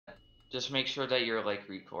Just make sure that you're like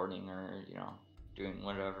recording or doing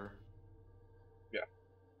whatever. Yeah.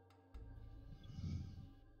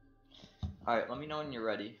 All right, let me know when you're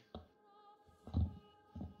ready.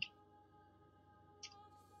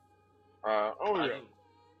 Oh yeah.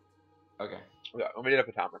 Okay. Yeah, let me get up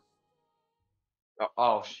a timer.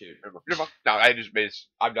 Oh shoot. Never mind. No, I just made.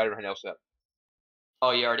 I've got everything else set.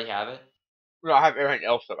 Oh, you already have it? No, I have everything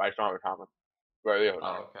else set. I just don't have a timer. But yeah.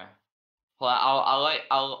 Oh, okay.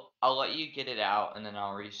 Well, I'll let you get it out and then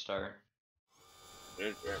I'll restart.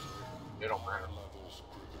 It don't matter.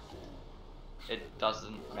 It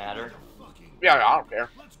doesn't matter. Yeah, I don't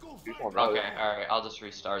care. Okay, all right. I'll just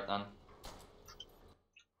restart then.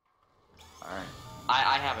 All right.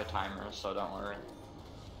 I have a timer, so don't worry.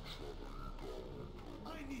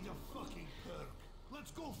 I need a fucking perk.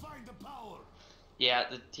 Let's go find the power. Yeah,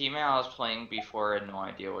 the teammate I was playing before had no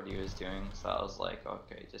idea what he was doing, so I was like,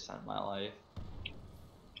 okay, just end my life.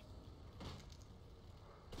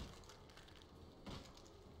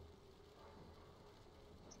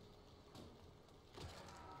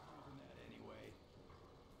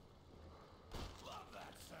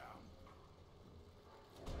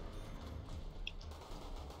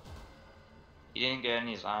 You didn't get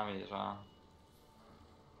any zombies, wow.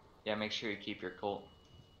 Yeah, make sure you keep your cult.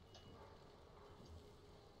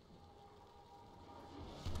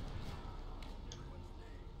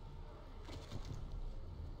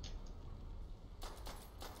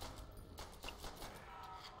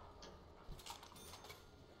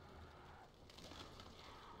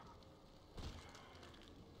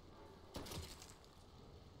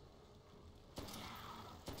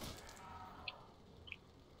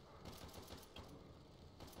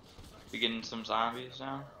 You getting some zombies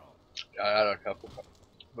now? I got a couple.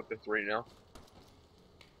 I'm up to 3 now.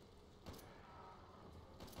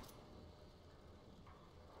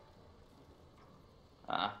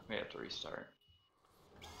 We have to restart.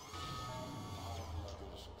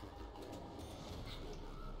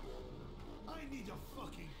 I need a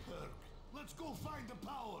fucking perk. Let's go find the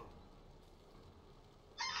power.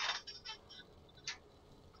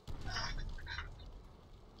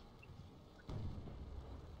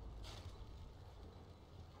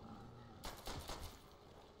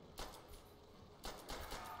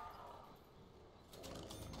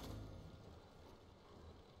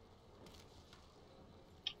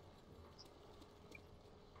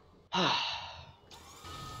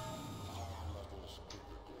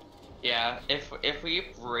 Yeah, if we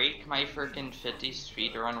break my freaking 50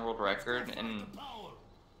 speedrun world record, and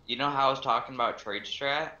you know how I was talking about trade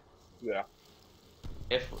strat? Yeah.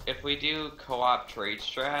 If we do co-op trade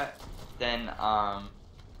strat, then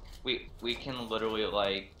we can literally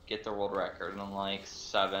like get the world record in like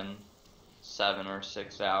 7 or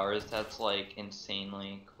 6 hours. That's like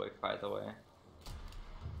insanely quick, by the way.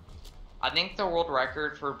 I think the world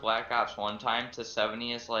record for Black Ops 1 time to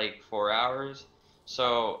 70 is like 4 hours.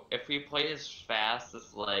 So if we play as fast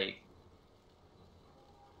as like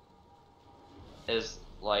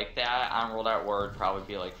that on World at War, it'd probably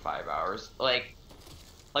be like 5 hours. Like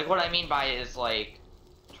what I mean by it is like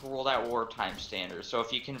to World at War time standards. So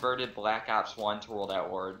if you converted Black Ops 1 to World at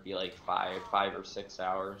War, it'd be like 5 or 6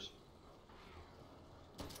 hours.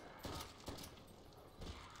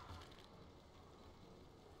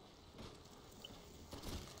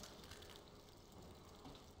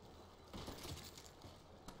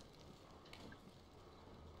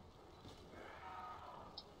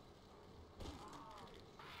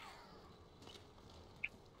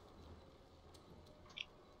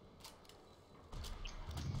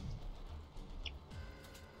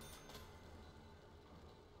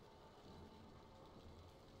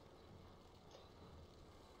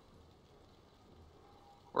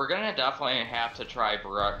 We're gonna definitely have to try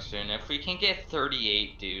Verruckt soon. If we can get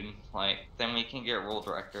 38, dude, like, then we can get world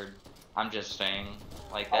record. I'm just saying,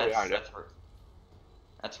 like, that's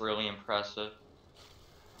really impressive.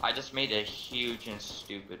 I just made a huge and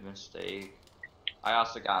stupid mistake. I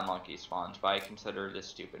also got monkey spawns, but I consider it a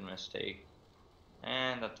stupid mistake.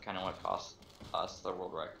 And that's kind of what cost us the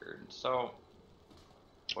world record. So,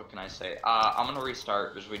 what can I say? I'm gonna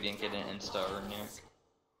restart because we didn't get an insta or a nuke.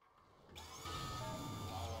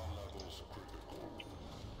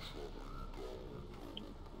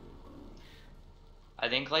 I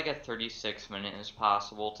think like a 36-minute is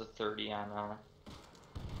possible to 30 on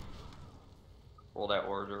World at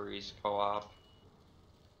War Riese co-op.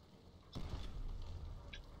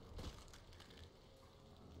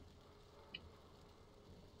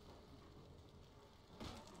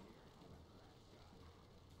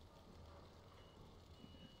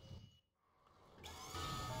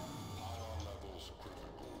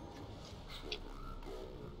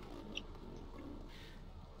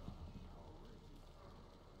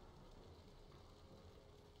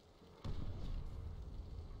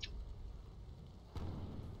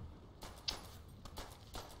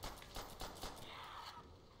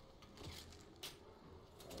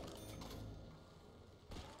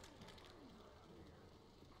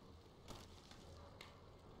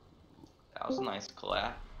 was a nice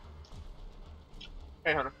collab.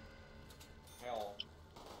 Hey, Hunter. Hell.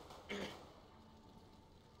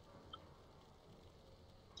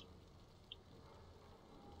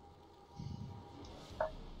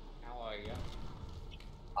 How are you?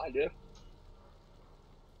 I do.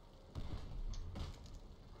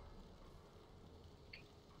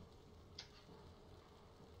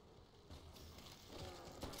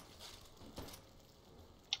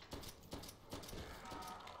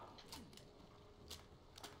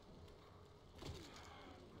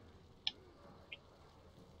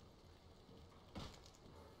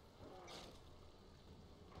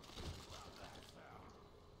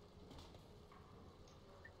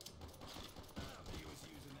 He was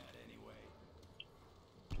using that anyway.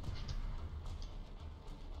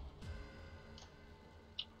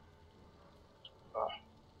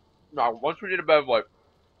 No, once we get above like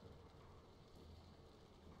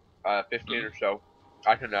 15 or so,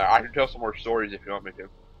 I can tell some more stories if you want me to.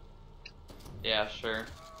 Yeah, sure.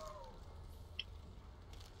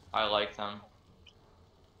 I like them.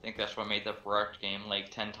 I think that's what made the Verruckt game like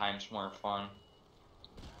 10 times more fun.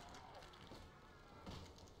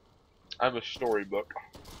 I'm a storybook.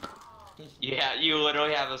 Yeah, you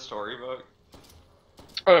literally have a storybook.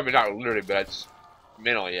 Oh, I mean, not literally, but it's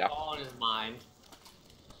mentally, yeah. All in his mind.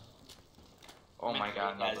 Oh my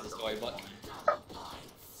god, That is no. a storybook.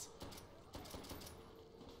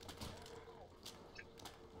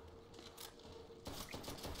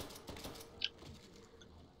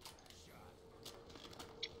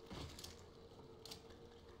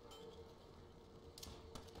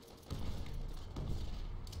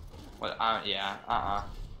 What? Yeah,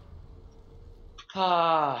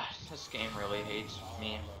 Ah, this game really hates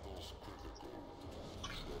me.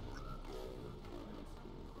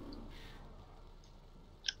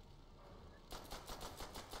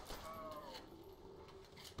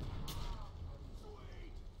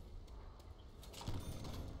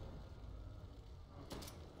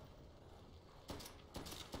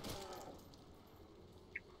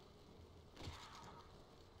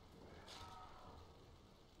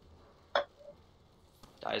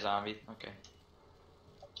 Die zombie, okay.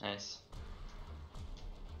 Nice.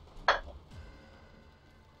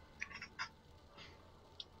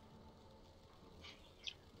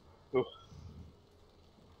 Ooh.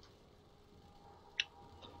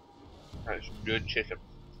 That's some good chicken.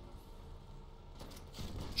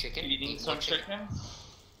 Chicken? Eating Eat some more chicken?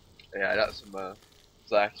 Yeah, I got some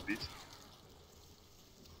Zaxby's.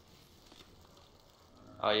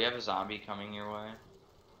 Oh, you have a zombie coming your way.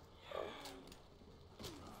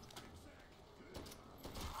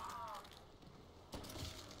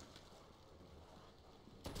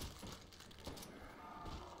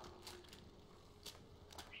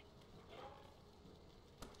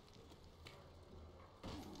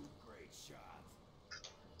 Great shot.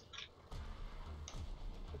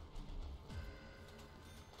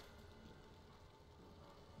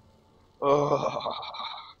 Oh.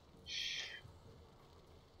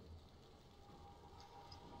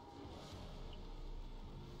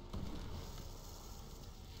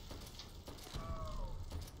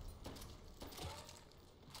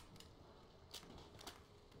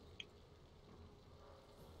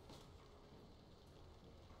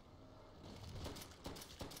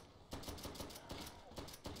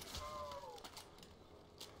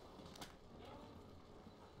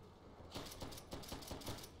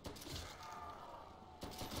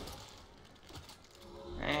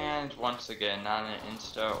 And once again, not an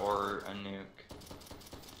insta or a nuke.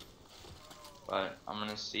 But I'm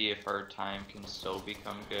gonna see if our time can still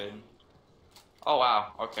become good. Oh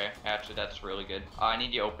wow, okay, actually that's really good. I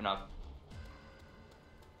need you to open up.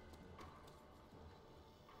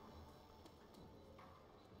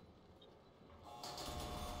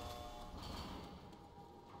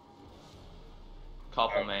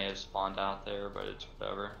 Couple may have spawned out there, but it's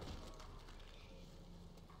whatever.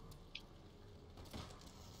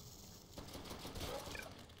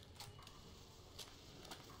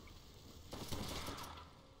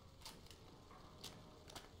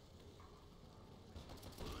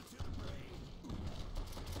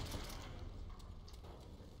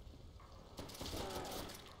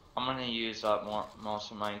 I'm gonna use up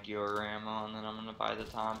most of my gear ammo, and then I'm gonna buy the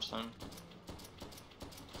Thompson.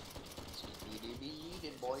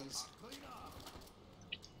 Eating, boys.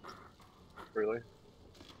 Really?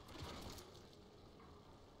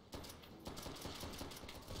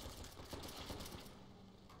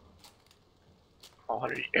 Oh,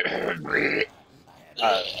 honey.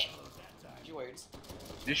 Few words.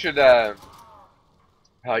 You should, you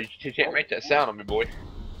can't make that sound on me, boy.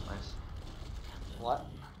 Nice. What?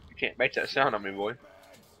 You can't make that sound on me, boy.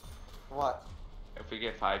 What? If we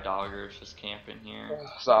get 5 doggers just camping here.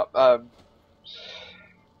 Stop. Hold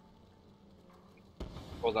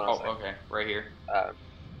on a Oh, second. okay, right here.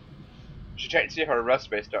 Should check to see if our rest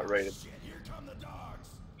base got raided. Shit, here come the dogs.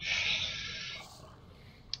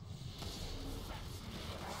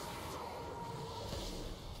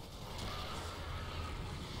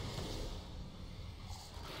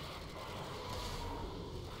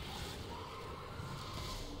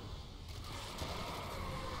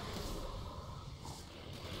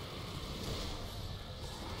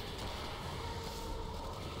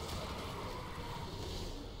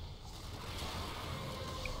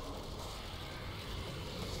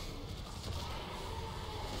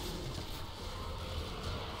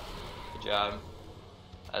 Good job.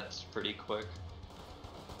 That's pretty quick.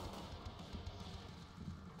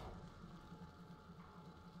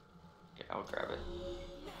 Okay, I'll grab it.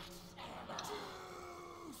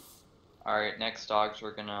 Alright, next dogs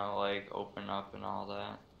we're gonna like open up and all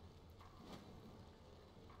that.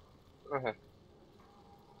 Okay.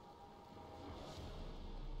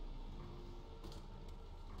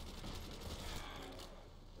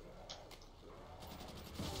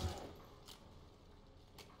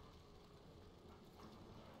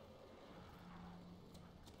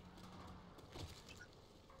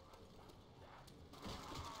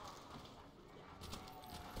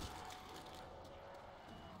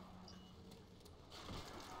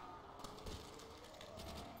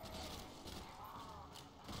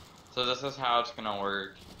 So this is how it's gonna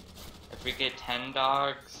work. If we get 10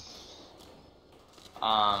 dogs,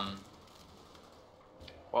 what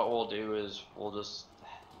we'll do is we'll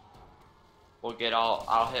get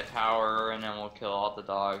I'll hit power and then we'll kill all the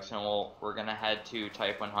dogs and we're gonna head to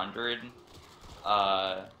Type 100,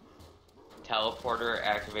 teleporter,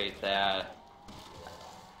 activate that.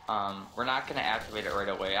 We're not gonna activate it right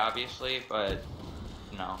away, obviously, but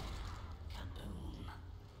no.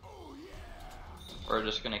 We're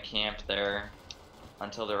just gonna camp there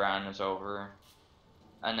until the round is over,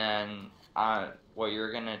 and then what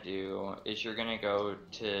you're gonna do is you're gonna go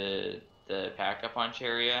to the pack-a-punch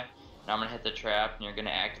area, and I'm gonna hit the trap, and you're gonna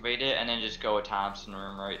activate it, and then just go a Thompson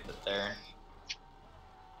room right there.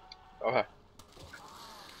 Okay.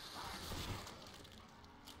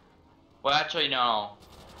 Well, actually, no.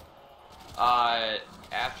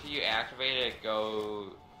 After you activate it,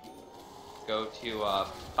 go to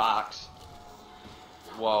box.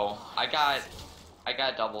 Whoa, I got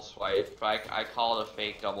double swipe, but I call it a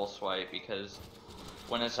fake double swipe because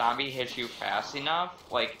when a zombie hits you fast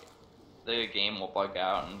enough, like, the game will bug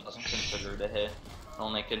out and doesn't consider it a hit. It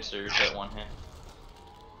only considers it one hit.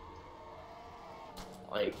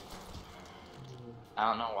 Like, I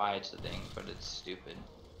don't know why it's a thing, but it's stupid.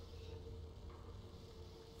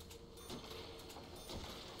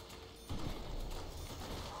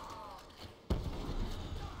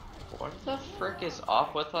 What the frick is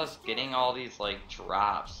up with us getting all these, like,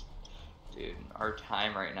 drops? Dude, our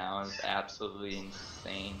time right now is absolutely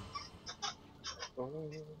insane.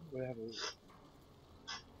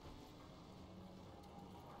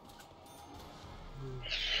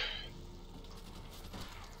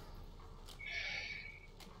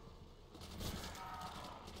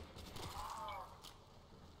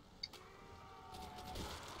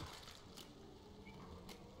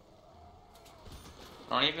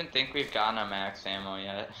 I don't even think we've gotten a max ammo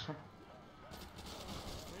yet.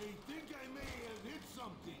 They think I may have hit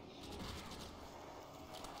something.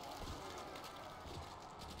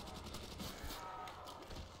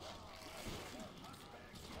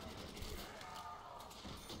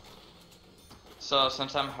 So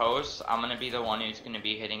since I'm host, I'm gonna be the one who's gonna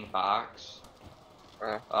be hitting box.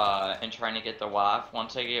 And trying to get the waft.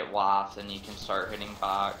 Once I get waft, then you can start hitting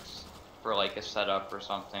box for like a setup or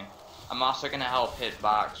something. I'm also gonna help hit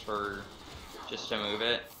box for just to move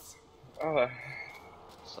it.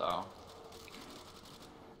 So.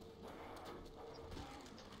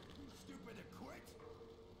 Stupid to quit.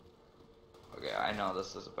 Okay, I know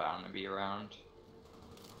this is bound to be around.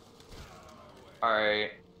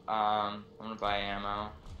 Alright, I'm gonna buy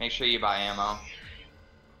ammo. Make sure you buy ammo.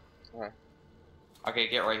 Okay. Okay,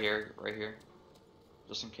 get right here,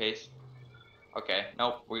 just in case. Okay,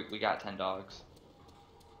 nope, we got 10 dogs.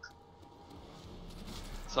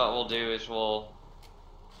 So what we'll do is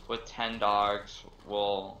with 10 dogs,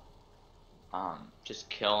 we'll just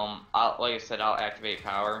kill them. Like I said, I'll activate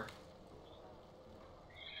power,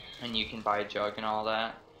 and you can buy a jug and all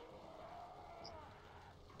that.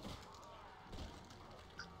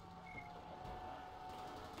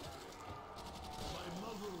 My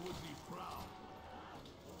mother would be proud.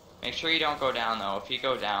 Make sure you don't go down though. If you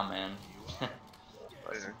go down, man,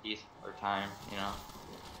 rest in peace for time, you know.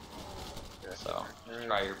 So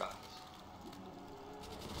try your best.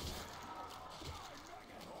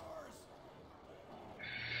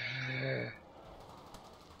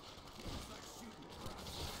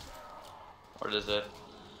 What is it?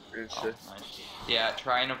 Oh, nice. Yeah,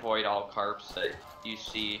 try and avoid all carps that you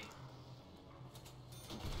see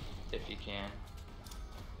if you can.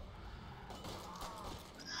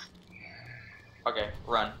 Okay,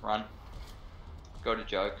 run. Go to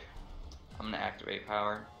Jug. I'm gonna activate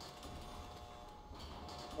power.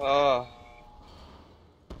 Oh.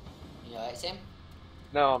 You alright, Sam?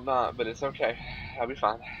 No, I'm not, but it's okay. I'll be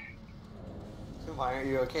fine. Why aren't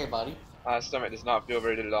you okay, buddy? My stomach does not feel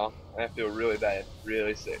very good at all. I feel really bad,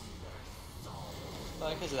 really sick.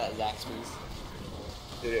 Well, because of that Zaxby's.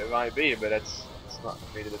 Dude, it might be, but it's not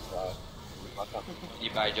me to decide. My tongue. You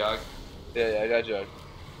buy Jug? Yeah, I got Jug.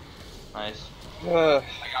 Nice. I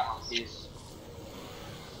got one piece.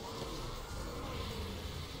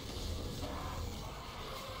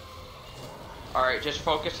 Alright, just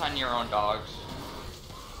focus on your own dogs.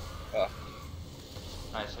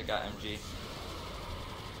 Nice, I got MG.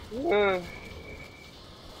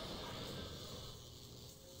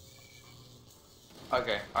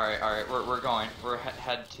 Okay, alright, we're going. We're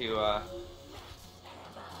head to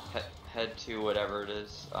head to whatever it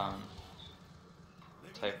is,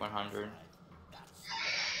 type 100.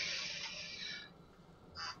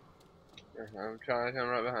 I'm trying to come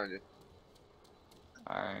right behind you.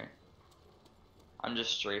 Alright. I'm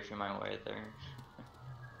just strafing my way there.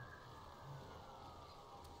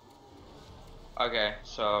 Okay,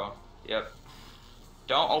 so, yep.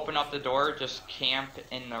 Don't open up the door, just camp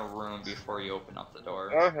in the room before you open up the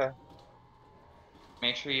door. Okay.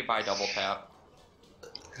 Make sure you buy double tap.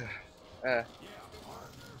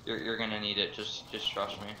 You're gonna need it, just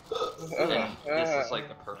trust me. And this is like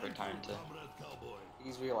the perfect time to...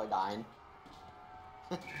 He's really dying.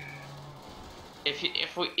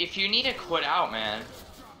 If you need to quit out, man.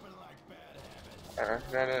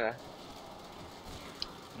 No.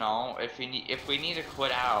 No, if we need to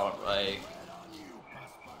quit out, like...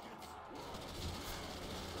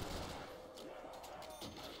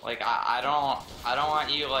 Like I don't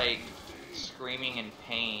want you like screaming in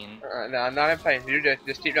pain. No, I'm not in pain. You're good.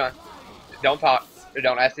 Just keep going. Don't talk. Or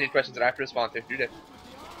don't ask any questions that I have to respond to. You're good.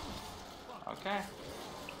 Okay.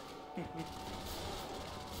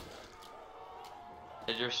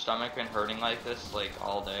 Has your stomach been hurting like this like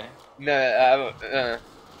all day? No,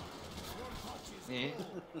 Yeah.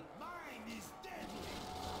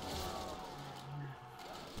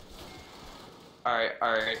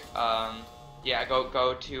 Alright, yeah,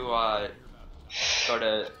 go to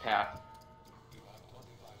path.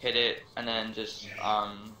 Hit it, and then just,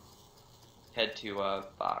 head to,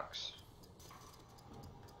 box.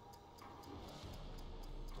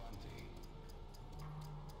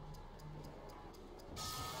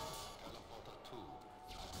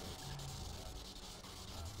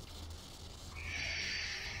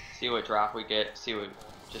 See what drop we get,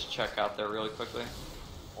 just check out there really quickly.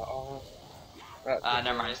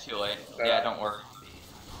 Never mind, it's too late. Yeah, don't worry.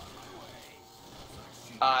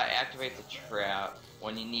 Activate the trap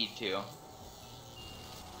when you need to.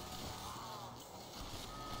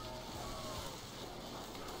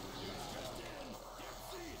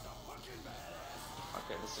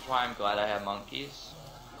 Okay, this is why I'm glad I have monkeys.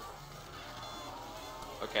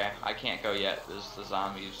 Okay, I can't go yet. The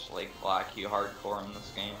zombies like block you hardcore in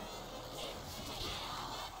this game.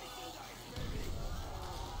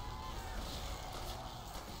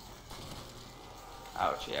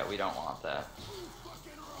 Ouch, yeah, we don't want that.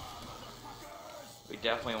 We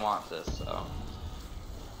definitely want this, though.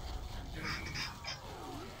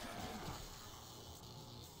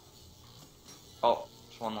 Oh,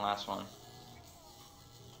 there's one last one.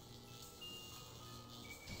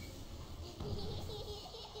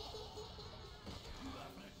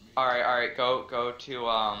 Alright, go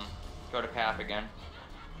to PAP again.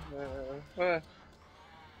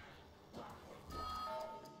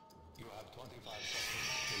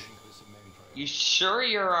 You sure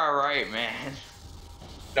you're alright, man?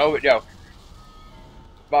 No, but yo.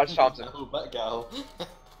 Boss Thompson. No, but go.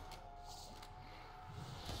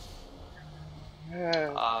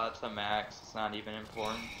 It's a max. It's not even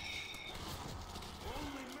important.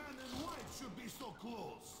 Only man and wife should be so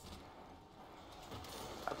close.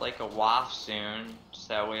 I'd like a WAF soon, just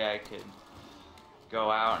that way I could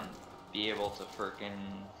go out and be able to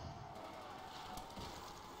frickin'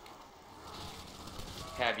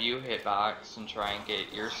 have you hitbox and try and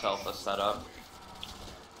get yourself a setup.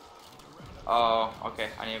 Oh, okay,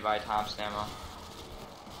 I need to buy Thompson ammo.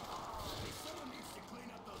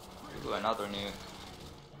 Ooh, another nuke.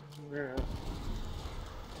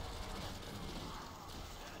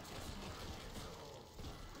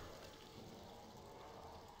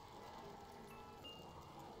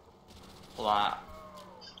 Hold on.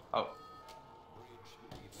 Oh.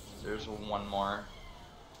 There's one more.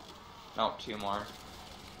 Nope, two more.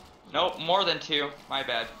 Nope, more than two. My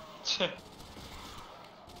bad.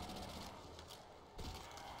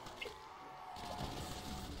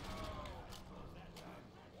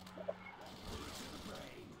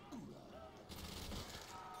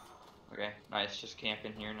 Okay, nice. Just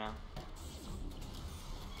camping here now.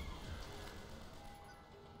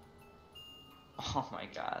 Oh my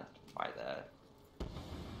god. Why that?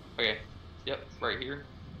 Okay. Yep, right here.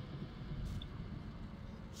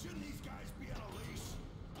 Shouldn't these guys be on a leash?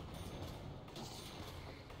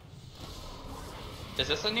 Is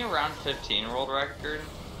this a new round 15 world record?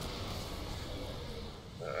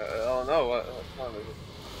 I don't know what time is it?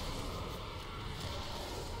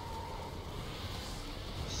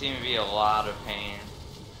 Seem to be a lot of pain.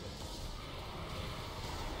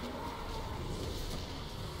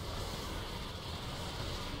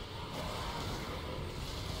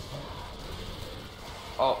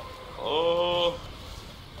 Oh.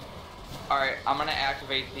 Alright, I'm gonna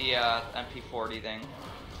activate the MP40 thing.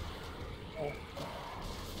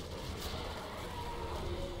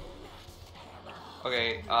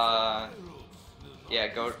 Okay, yeah,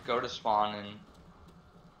 go to spawn and...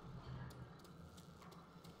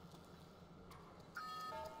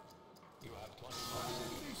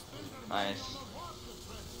 Nice.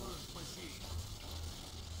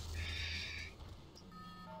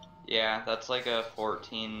 Yeah, that's like a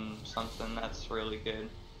 14 something, that's really good.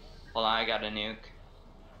 Hold on, I got a nuke.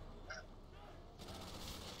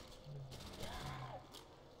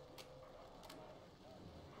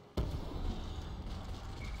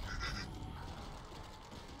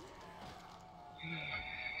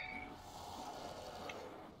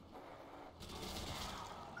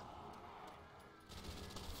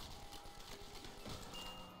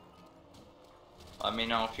 Let me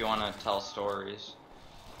know if you want to tell stories.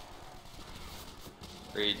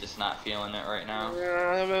 Or are you just not feeling it right now?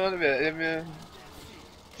 A bit.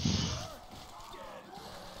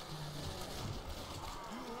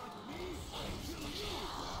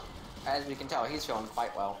 As we can tell, he's feeling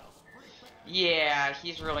quite well. Yeah,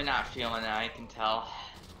 he's really not feeling it, I can tell.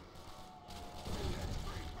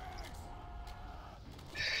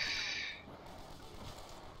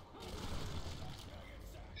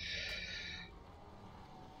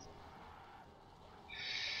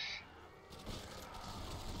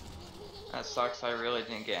 That sucks, I really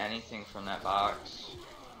didn't get anything from that box.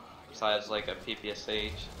 Besides like a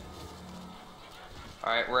PPSH.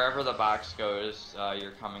 Alright, wherever the box goes,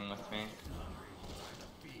 you're coming with me.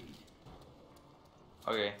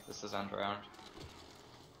 Okay, this is end round.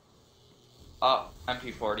 Oh,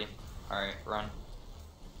 MP40. Alright, run.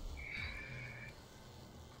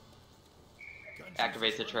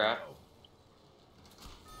 Activate the trap.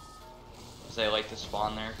 Because they like to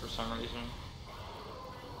spawn there for some reason.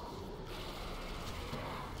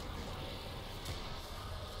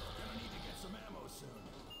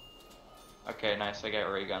 Okay, nice, I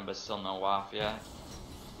got ray gun, but still no WAF yet.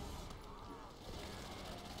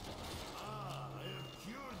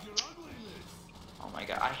 Oh my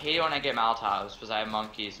god, I hate it when I get Molotovs, because I have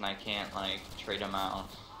monkeys and I can't, like, trade them out.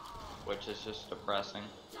 Which is just depressing.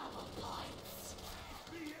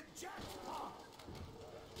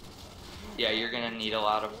 Yeah, you're gonna need a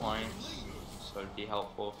lot of points, so it'd be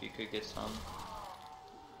helpful if you could get some.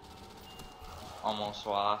 Almost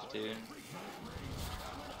WAF, dude.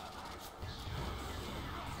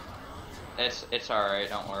 It's alright,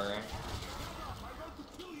 don't worry.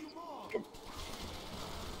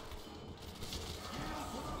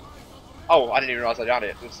 Oh, I didn't even realize I got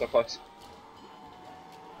it. It was so close.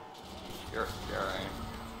 You're alright.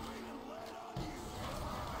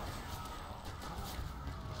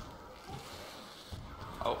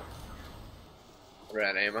 Oh. I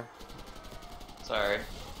ran ammo. Sorry.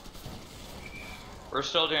 We're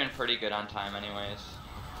still doing pretty good on time anyways.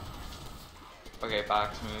 Okay,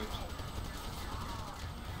 box moved.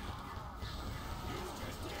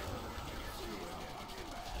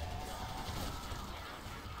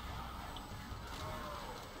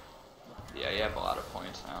 Yeah, you have a lot of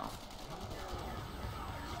points now.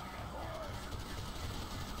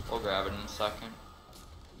 We'll grab it in a second.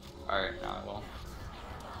 Alright, now I will.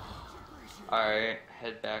 Alright,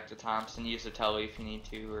 head back to Thompson. Use the tele if you need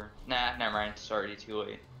to, or... Nah, never mind. It's already too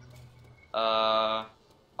late. Oh,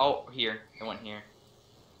 here. It went here.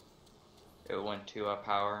 It went to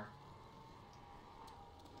power.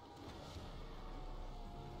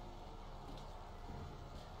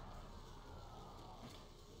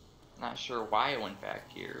 Not sure why it went back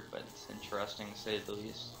here, but it's interesting to say the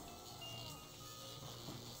least.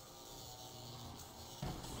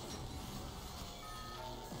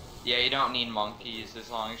 Yeah, you don't need monkeys as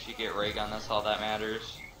long as you get ray gun. That's all that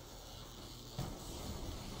matters.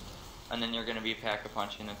 And then you're gonna be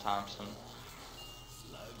pack-a-punching a Thompson.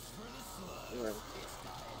 Yeah.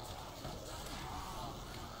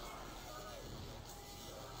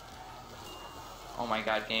 Oh my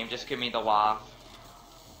god, game, just give me the waff.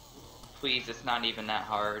 Please, it's not even that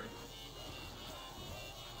hard.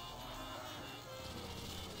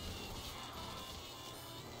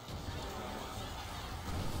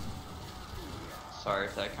 Sorry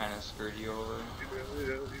if that kind of screwed you over.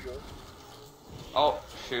 You go. Oh,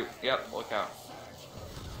 shoot. Yep, look out.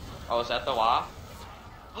 Oh, is that the waff?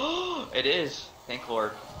 Oh, it is. Thank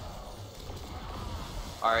Lord.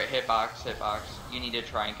 Alright, hitbox, hitbox. You need to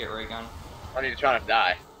try and get ray gun. I need to try not to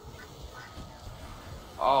die.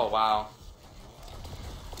 Oh, wow.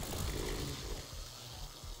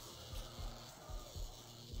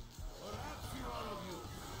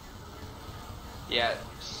 Yeah,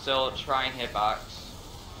 still try and hitbox.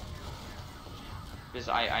 Because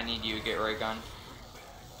I need you to get ray gun.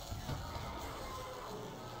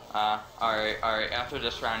 Alright. After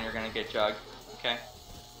this round, you're gonna get jug. Okay?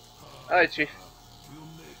 Alright, Chief.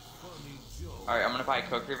 Alright, I'm gonna buy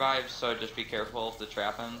cook revives, so just be careful of the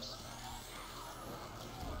trap ends.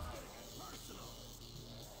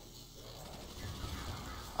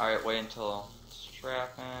 Alright, wait until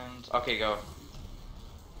trap ends. Okay, go.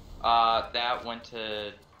 That went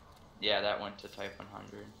to... Yeah, that went to type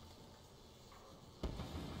 100.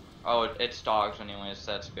 Oh, it's dogs anyways,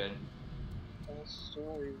 so that's good.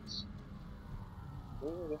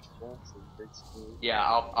 Yeah,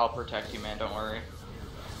 I'll protect you, man, don't worry.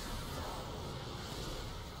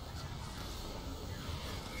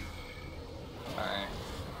 Alright.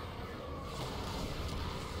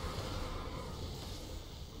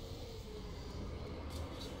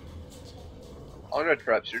 On red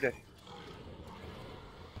trap, shoot it.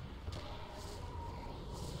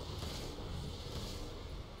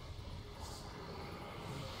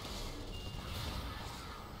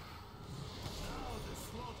 Now the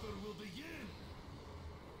slaughter will begin.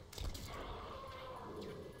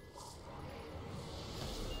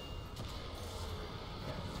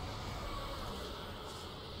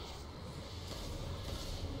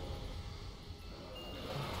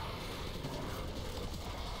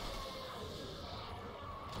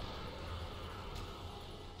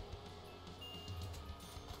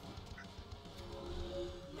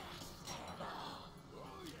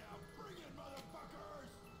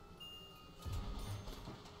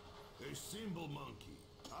 A symbol monkey.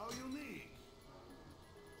 How unique.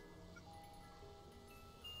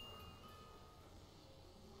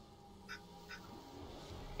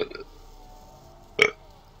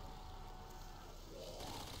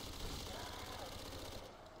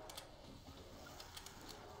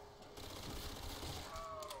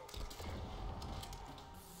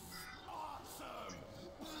 Awesome.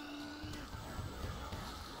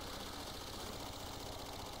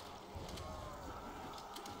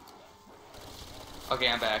 Okay,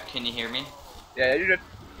 I'm back. Can you hear me? Yeah, you did.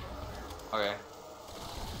 Okay.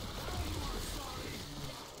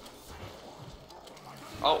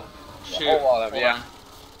 Oh, shoot. A whole lot of Hold them, yeah.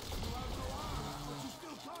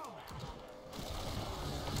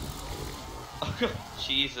 on.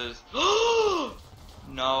 Jesus.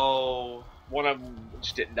 No. One of them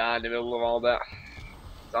just didn't die in the middle of all that.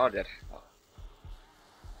 It's all dead.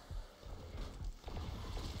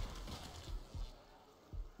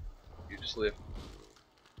 You just live.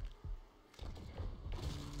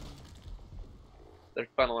 They're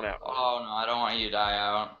funneling out. Oh no, I don't want you to die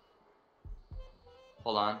out.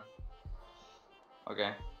 Hold on.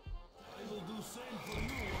 Okay. I will do same for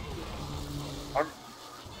you.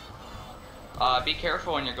 Be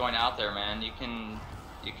careful when you're going out there, man. You can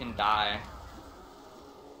die.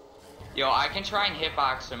 Yo, I can try and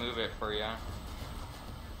hitbox to move it for you.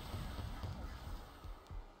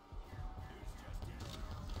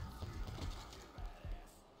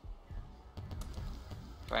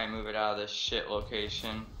 Try and move it out of this shit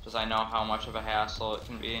location, because I know how much of a hassle it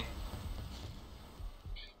can be.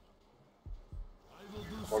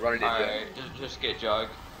 We're running into Alright, just get jug.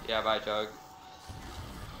 Yeah, buy jug.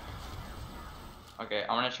 Okay,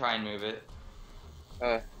 I'm gonna try and move it.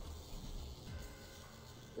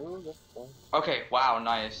 Okay, wow,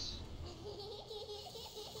 nice.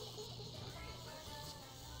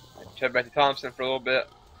 Check back to Thompson for a little bit.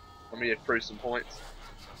 Let me get prove some points.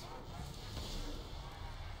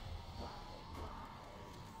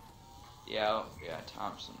 Yeah,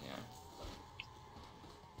 Thompson,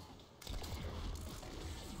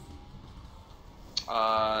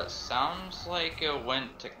 yeah. Sounds like it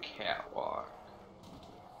went to Catwalk.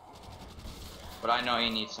 But I know you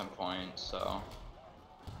need some points, so.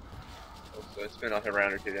 So it's been like a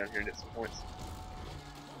round or two down here and get some points.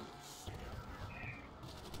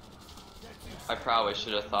 I probably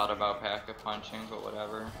should have thought about pack-a-punching, but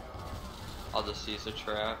whatever. I'll just use a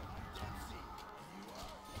trap.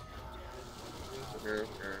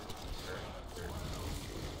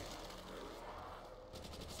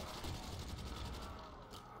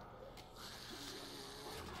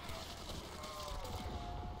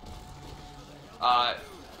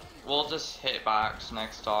 We'll just hit box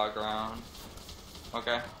next dog round.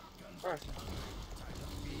 Okay? Alright.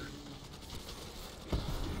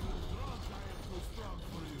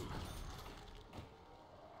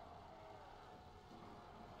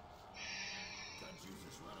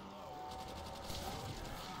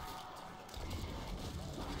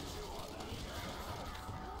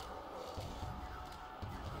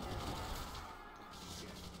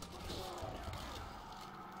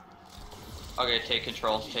 Okay, take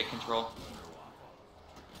control, take control.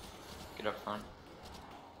 Get up front.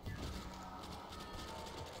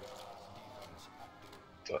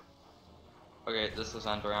 What? Okay, this is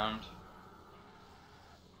end round.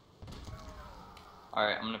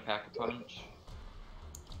 Alright, I'm gonna pack a punch.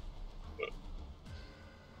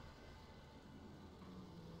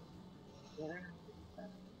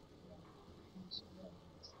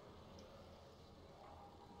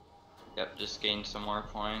 Yep, just gain some more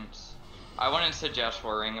points. I wouldn't suggest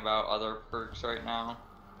worrying about other perks right now.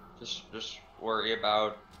 Just worry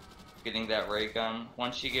about getting that ray gun.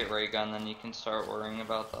 Once you get ray gun, then you can start worrying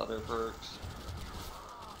about the other perks.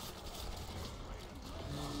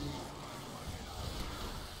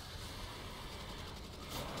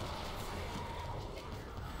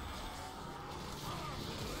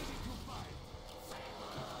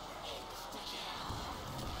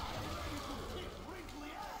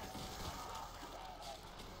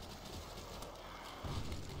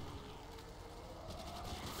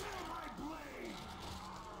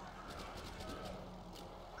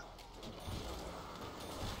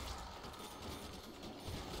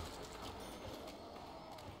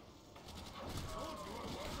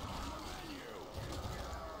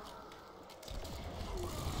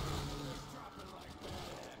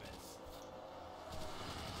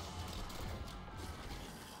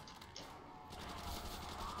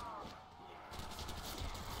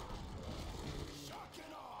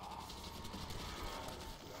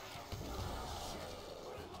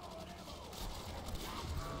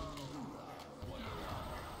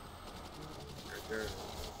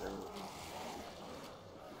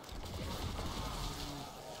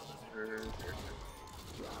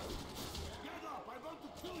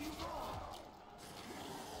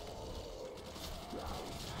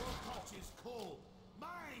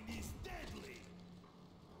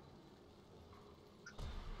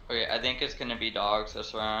 Okay, I think it's gonna be dogs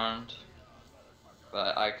this round,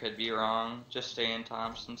 but I could be wrong. Just stay in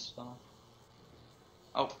Thompson still.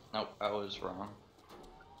 Oh, nope, I was wrong.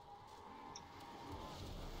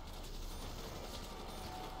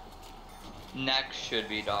 Next should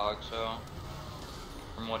be dogs, so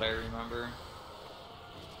from what I remember.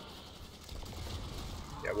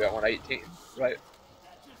 Yeah, we got 118, right?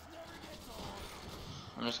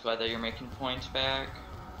 I'm just glad that you're making points back,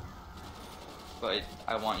 but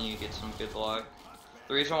I want you to get some good luck.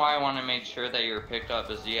 The reason why I want to make sure that you're picked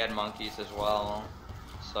up is you had monkeys as well,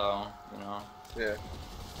 so, you know. Yeah.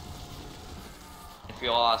 If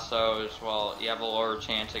you lost those, well, you have a lower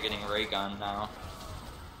chance of getting ray gun now.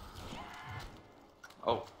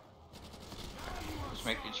 Oh. Just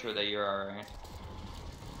making sure that you're alright.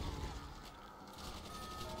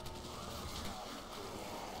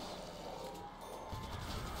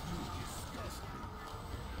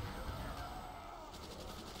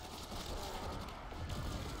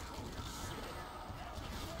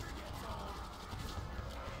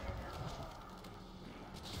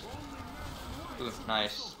 Ooh,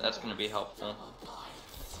 nice. That's gonna be helpful.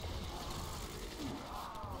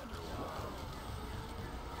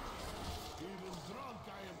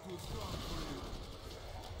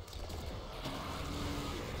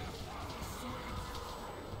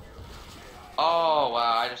 Oh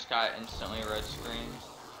wow, I just got instantly red screen.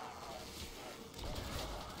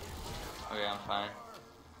 Okay, I'm fine.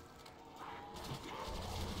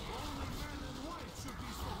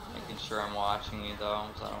 Making sure I'm watching you though,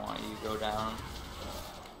 because I don't want you to go down.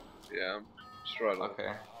 Yeah, I'm struggling.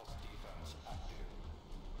 Okay.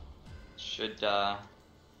 Should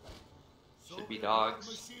be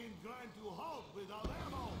dogs.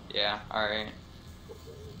 Yeah, alright.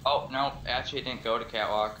 Oh, no, actually it didn't go to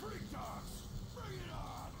catwalk.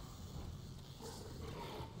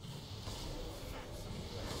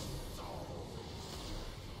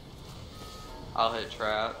 I'll hit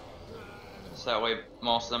trap. So that way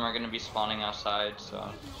most of them are gonna be spawning outside,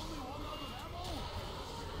 so.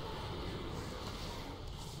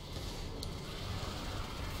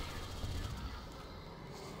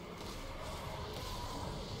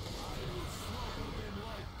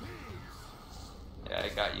 Yeah, I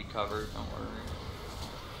got you covered, don't worry.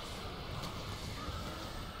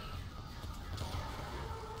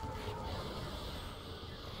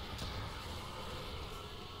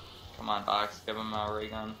 Come on, Box, give him a ray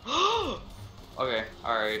gun. Okay,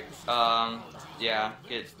 alright. Yeah,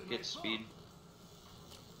 get speed.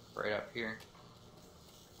 Right up here.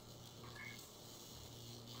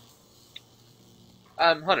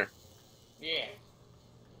 Hunter. Yeah.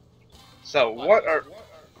 So, what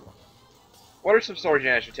are some stories you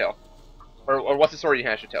have to tell? Or what's the story you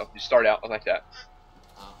have to tell? You start out like that.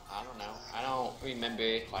 I don't know. I don't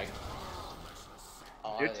remember, like,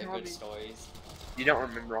 all You're of the telling good me- stories. You don't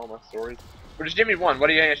remember all my stories? Well, just give me one. What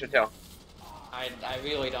do you have to tell? I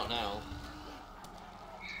really don't know.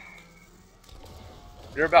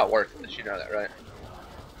 You're about worthless, you know that, right?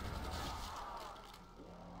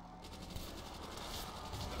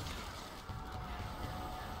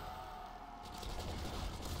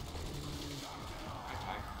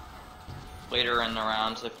 Later in the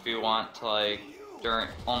rounds, if you want to, like,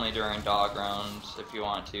 only during dog rounds, if you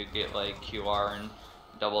want to get like QR and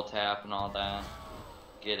double tap and all that,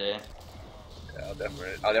 get it. Yeah, I'll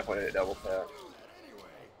definitely hit a double tap.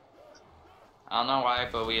 I don't know why,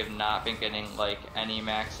 but we have not been getting like any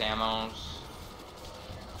max ammos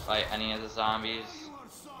by any of the zombies,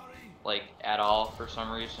 like at all for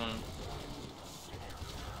some reason,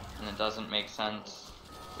 and it doesn't make sense.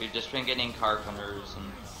 We've just been getting carpenters,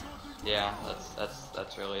 and yeah,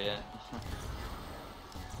 that's really it.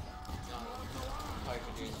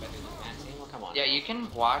 Come on. Yeah, you can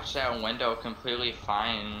watch that window completely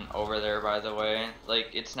fine over there, by the way.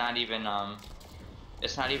 Like, it's not even hard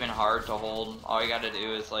to hold. All you gotta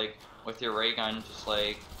do is, like, with your ray gun, just,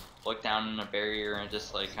 like, look down in a barrier and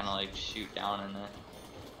just, like, kinda, like, shoot down in it.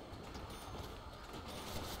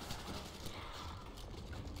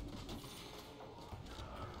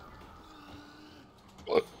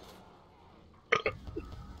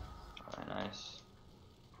 Very nice.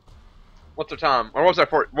 What's the time? Or what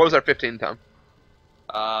was our 15 time?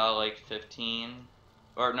 Like 15,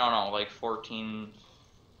 or no, like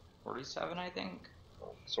 14:47, I think.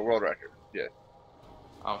 So world record, yeah.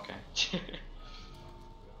 Okay.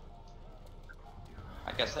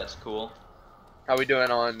 I guess that's cool. How we doing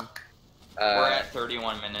on? We're at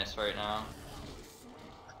 31 minutes right now.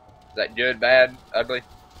 Is that good, bad, ugly?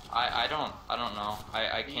 I don't know.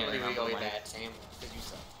 I can't remember. Really When. bad, Sam. 'Cause you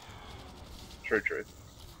suck. True.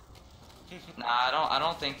 Nah, I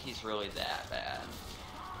don't think he's really that bad.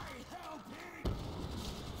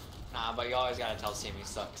 Nah, but you always gotta tell Sam he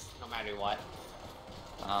sucks, no matter what.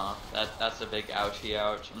 That's a big ouchie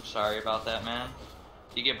ouch. I'm sorry about that, man.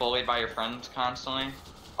 You get bullied by your friends constantly?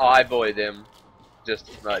 Oh, I bully them just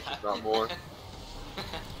as much, if not more.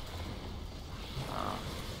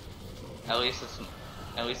 At least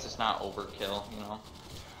it's not overkill, you know.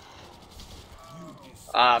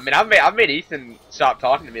 I mean, I've made Ethan stop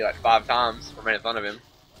talking to me like 5 times for making fun of him.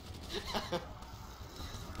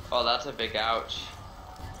 Oh, that's a big ouch.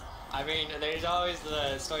 I mean, there's always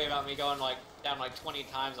the story about me going down 20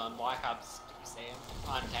 times on Black Ops Sam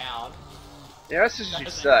on town. Yeah, that's just you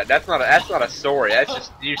suck. That's not a story. That's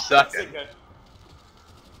just you sucking.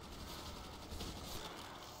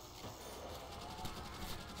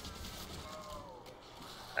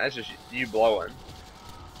 That's just you blowing.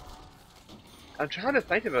 I'm trying to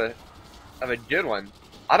think of a good one.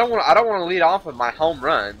 I don't want to lead off with my home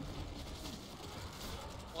run.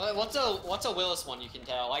 Well, what's a Willis one you can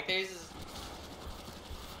tell? Like there's.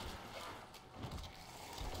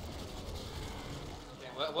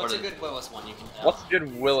 What's a good Willis one you can tell? What's a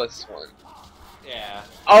good Willis one? Yeah.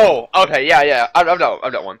 Oh, okay, yeah. I've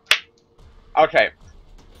got one. Okay,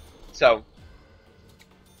 so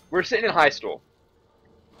we're sitting in high school.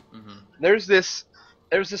 Mm-hmm. There's this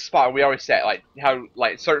spot we always sat, like how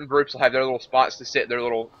like certain groups will have their little spots to sit, their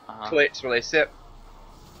little cliques where they sit.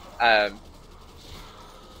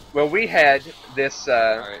 Well, we had this.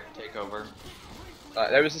 Alright, take over.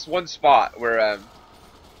 There was this one spot where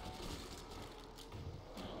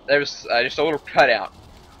there was just a little cutout,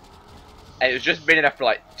 and it was just big enough for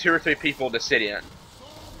like 2 or 3 people to sit in.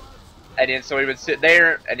 And then so we would sit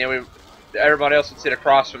there, and then everybody else would sit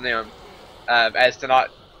across from them, as to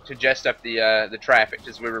not congest up the traffic,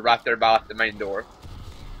 because we were right there by the main door.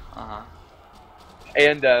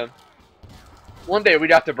 And one day we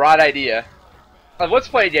got the bright idea of, let's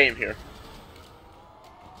play a game here.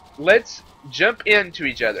 let's jump into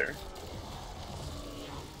each other.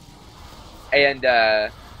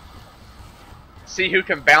 And see who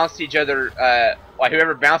can bounce each other, like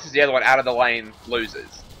whoever bounces the other one out of the lane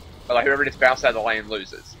loses. Or like whoever gets bounced out of the lane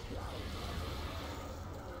loses.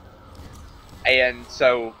 And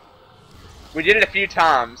so, we did it a few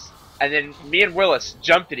times, and then me and Willis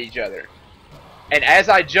jumped at each other. And as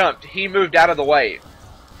I jumped, he moved out of the way.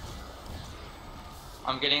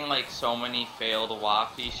 I'm getting like so many failed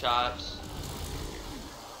waffy shots.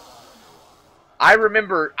 I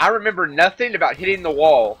remember nothing about hitting the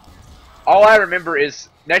wall. All I remember is,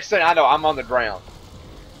 next thing I know, I'm on the ground.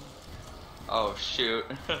 Oh, shoot.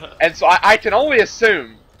 And so I can only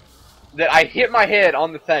assume that I hit my head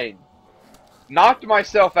on the thing, knocked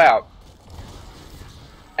myself out,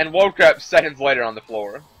 and woke up seconds later on the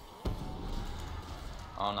floor.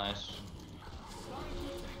 Oh, nice.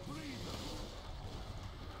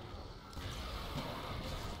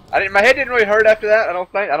 My head didn't really hurt after that, I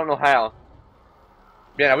don't think. I don't know how.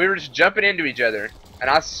 Yeah, we were just jumping into each other, and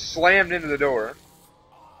I slammed into the door.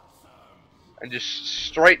 And just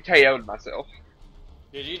straight KO'd myself.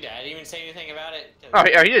 Did your dad even say anything about it? Oh,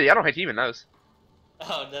 he did. I don't think he even knows.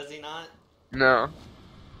 Oh, does he not? No.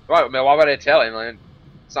 Why would I tell him? Like,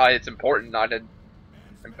 it's not. It's important. Not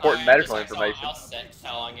important medical information. Else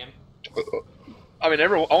telling him. I mean,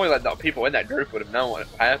 only like the people in that group would have known what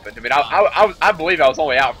happened. I mean, I believe I was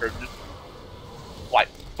only out for just like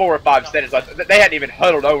 4 or 5 seconds. Like, they hadn't even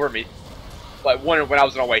huddled over me. Like when I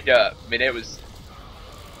was gonna wake up. I mean, it was.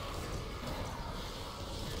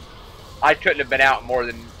 I couldn't have been out more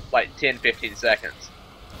than like 10-15 seconds.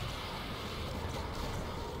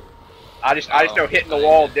 I just know hitting the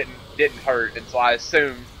wall didn't hurt, and so I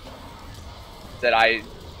assumed that I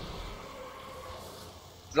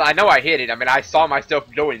know I hit it. I mean, I saw myself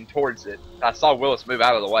going towards it. I saw Willis move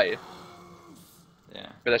out of the way. Yeah.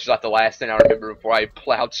 But that's just like the last thing I remember before I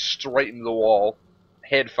plowed straight into the wall,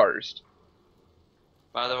 head first.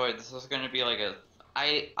 By the way, this is gonna be like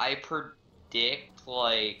I predict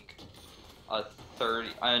like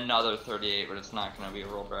another 38, but it's not gonna be a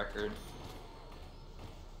world record.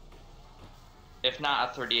 If not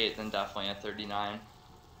a 38, then definitely a 39.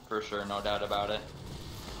 For sure, no doubt about it.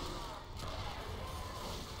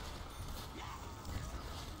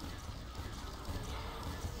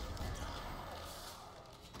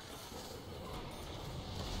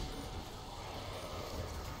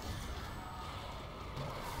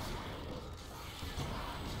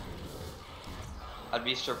 I'd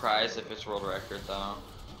be surprised if it's world record though.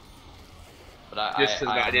 But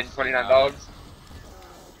I did 29 dogs.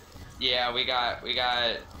 Yeah, we got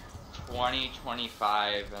 20,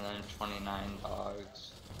 25, and then 29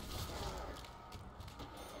 dogs.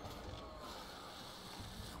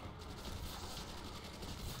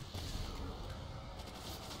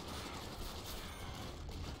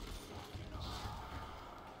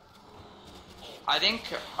 I think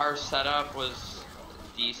our setup was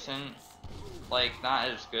decent. Like, not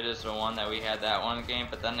as good as the one that we had that one game,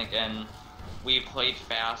 but then again, we played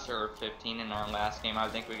faster 15 in our last game. I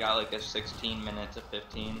think we got like a 16 minute to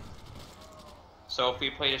 15. So if we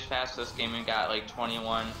played as fast this game and got like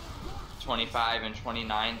 21, 25, and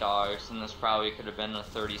 29 dogs, then this probably could have been a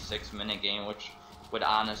 36-minute game, which would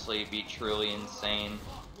honestly be truly insane.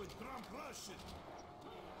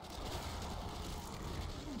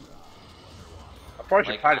 I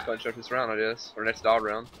probably should Titus punch up this round, I guess, or next dog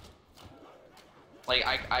round. Like,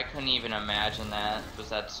 I couldn't even imagine that, because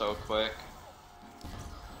that's so quick.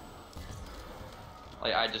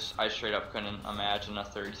 Like, I straight up couldn't imagine a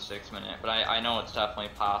 36-minute, but I know it's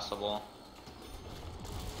definitely possible.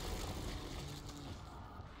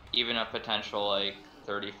 Even a potential, like,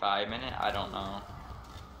 35-minute, I don't know.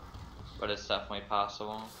 But it's definitely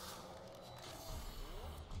possible.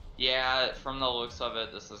 Yeah, from the looks of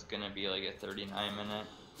it, this is gonna be like a 39-minute.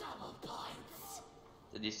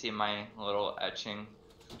 Did you see my little etching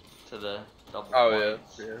to the double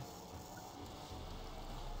points? Yeah.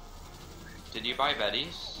 Did you buy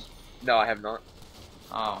Betty's? No, I have not.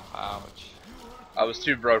 Oh, ouch. I was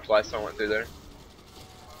too broke last time I went through there.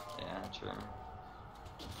 Yeah, true.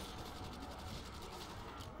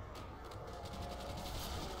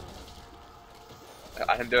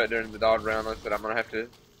 I can do it during the dog round, I said I'm gonna have to.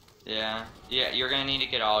 Yeah, you're gonna need to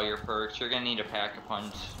get all your perks. You're gonna need a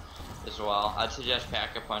pack-a-punch as well. I'd suggest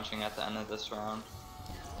pack-a-punching at the end of this round.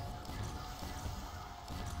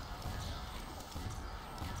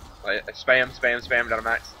 Like, spam down to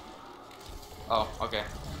max. Oh, okay.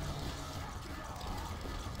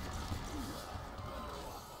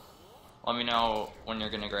 Let me know when you're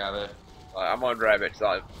gonna grab it. I'm gonna grab it, so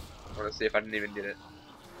I wanna see if I can even get it.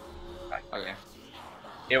 Okay.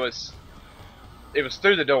 it was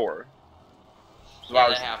through the door. So Yeah,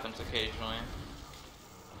 that happens occasionally.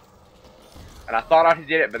 And I thought I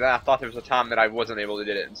did it, but then I thought there was a time that I wasn't able to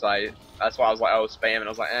do it, and so that's why I was like, oh, spam, and I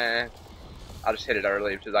was like, I'll just hit it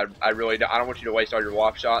early because I really don't want you to waste all your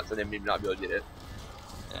WAP shots and then me not be able to get it.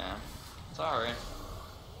 Yeah, it's alright.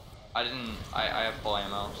 I have full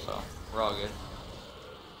ammo, so we're all good.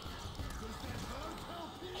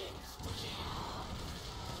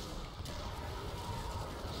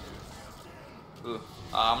 Ooh,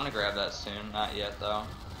 I'm gonna grab that soon. Not yet though.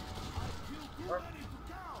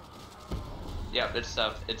 Yep,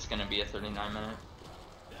 it's gonna be a 39-minute.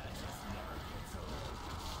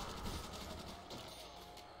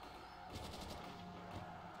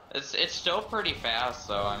 It's still pretty fast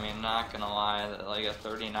though. I mean, not gonna lie, like a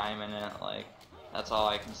 39-minute, like that's all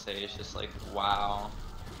I can say. It's just like wow.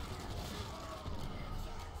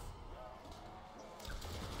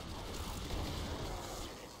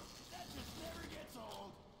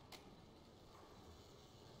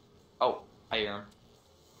 Oh, I hear him.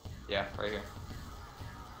 Yeah, right here.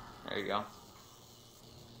 There you go.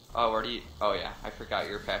 Oh, where do you? Oh yeah, I forgot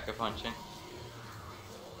you're pack-a-punching.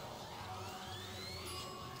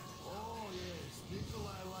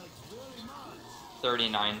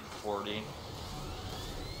 39:40.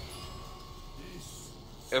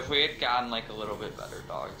 If we had gotten like a little bit better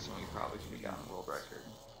dogs, then we probably could have gotten a world record.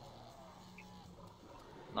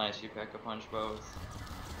 Nice, you pack-a-punch both.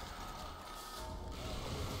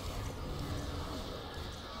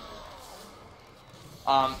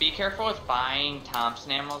 Be careful with buying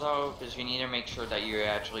Thompson ammo though, because you need to make sure that you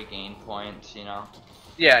actually gain points, you know?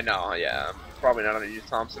 Yeah, no, yeah. I'm probably not going to use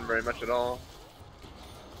Thompson very much at all.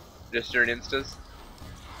 Just during instas.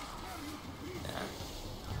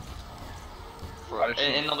 Yeah.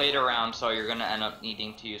 In the later rounds, so you're going to end up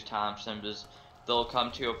needing to use Thompson, because there'll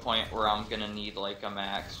come to a point where I'm going to need like a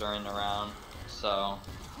max during the round, so...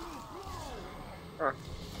 Huh.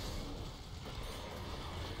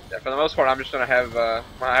 Yeah, for the most part, I'm just gonna have I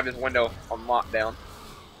have this window on lockdown.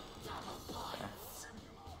 Okay.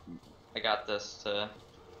 I got this to,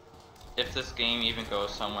 if this game even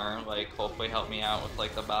goes somewhere, like hopefully help me out with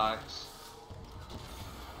like the box.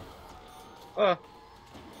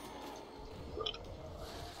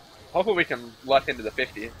 Hopefully we can luck into the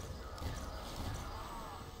 50.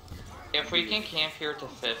 If we can camp here to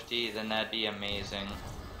 50, then that'd be amazing.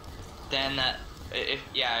 Then that. If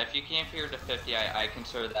you camp here to 50, I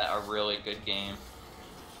consider that a really good game.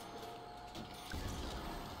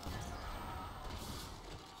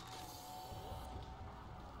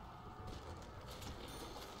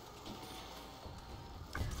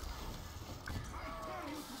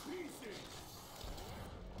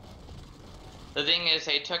 The thing is,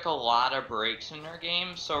 they took a lot of breaks in their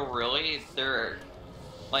game, so really,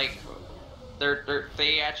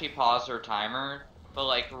 they actually paused their timer. But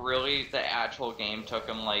like really, the actual game took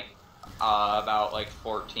them like about like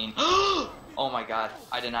 14. Oh my god,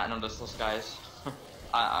 I did not notice those guys.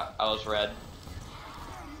 I was red.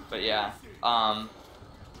 But yeah.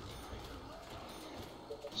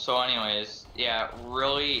 So anyways, yeah,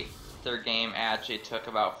 really, their game actually took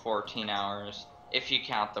about 14 hours if you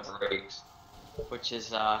count the breaks, which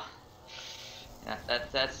is yeah,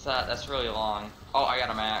 that's really long. Oh, I got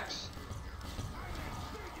a max.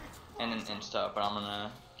 And stuff, but I'm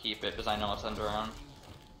gonna keep it because I know it's under round.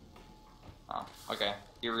 Oh, okay.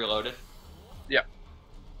 You reloaded? Yep.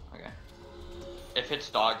 Okay. If it's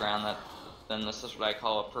dog round, then this is what I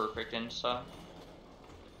call a perfect insta.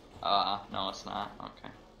 No, it's not. Okay,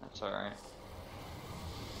 that's alright.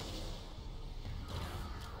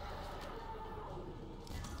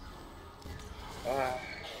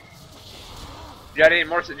 You got any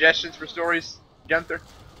more suggestions for stories, Gunther?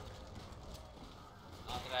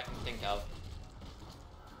 Not that I can think of.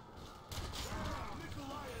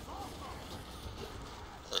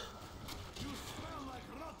 You smell like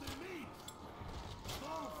rotten meat.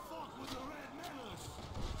 Don't fuck with the red menace.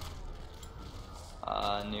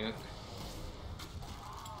 Nuke.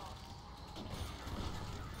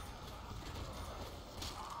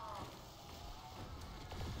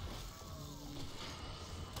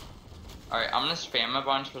 Alright, I'm gonna spam a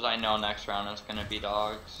bunch because I know next round is gonna be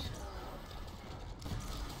dogs.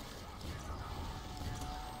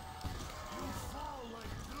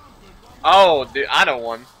 Oh, dude, I know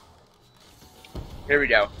one. Here we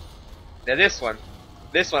go. Now this one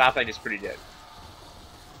I think is pretty good.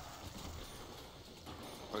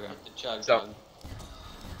 Okay. The chug So, gun.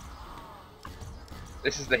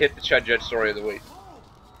 this is the hit the Chud Judge story of the week.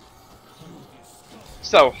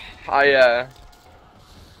 So, I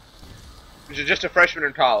was just a freshman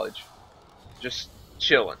in college, just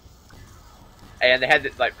chilling. and they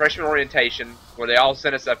had like freshman orientation where they all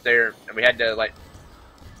sent us up there, and we had to like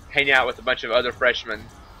hang out with a bunch of other freshmen,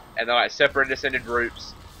 and they like separated us into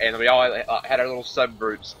groups, and we all had our little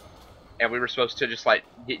subgroups, and we were supposed to just like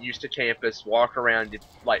get used to campus, walk around,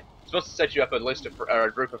 like supposed to set you up a list of or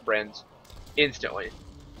a group of friends instantly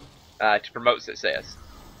to promote success.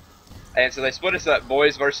 And so they split us up,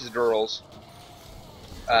 boys versus girls.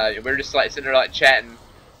 We were just like sitting there like chatting,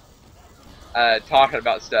 talking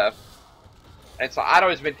about stuff. And so I'd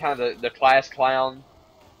always been kind of the class clown,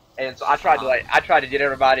 and so I tried to get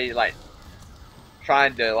everybody like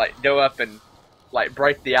trying to like go up and like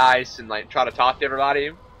break the ice and like try to talk to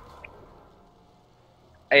everybody.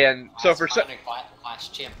 And so for some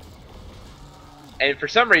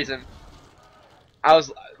reason,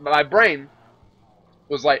 my brain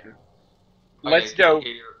was like, let's go.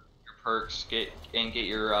 Get your perks, get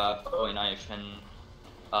your Bowie knife and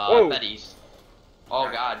Betty's. Oh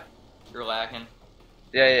god, you're lacking.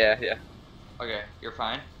 Yeah. Okay, you're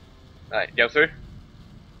fine. Alright, go through.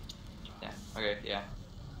 Yeah. Okay. Yeah.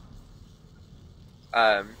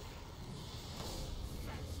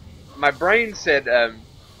 My brain said,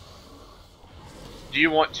 do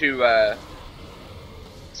you want to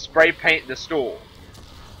spray paint the stool?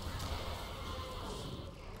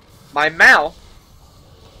 My mouth,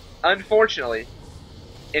 unfortunately,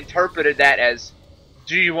 interpreted that as,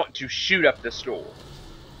 do you want to shoot up the stool?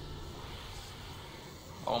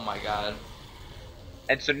 Oh my god.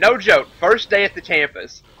 And so, no joke, first day at the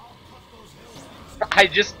campus, I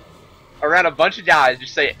just, around a bunch of guys,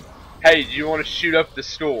 just say, hey, do you want to shoot up the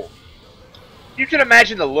stool? You can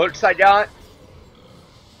imagine the looks I got.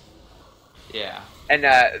 Yeah. And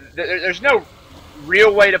there's no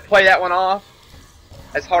real way to play that one off,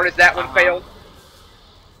 as hard as that one failed.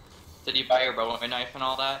 Did you buy your Bowie knife and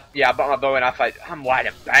all that? Yeah, I bought my Bowie knife. I'm white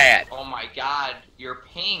and bad. Oh my god, you're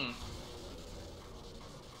ping.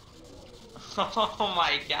 Oh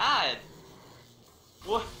my god.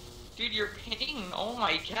 What? Dude, you're ping. Oh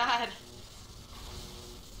my god.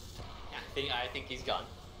 I think he's gone.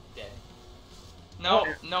 Dead. No,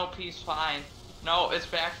 he's fine. No, it's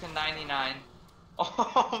back to 99.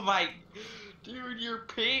 Oh my... Dude, you're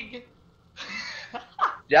pig.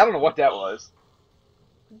 Yeah, I don't know what that was.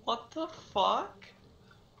 What the fuck?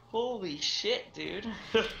 Holy shit, dude.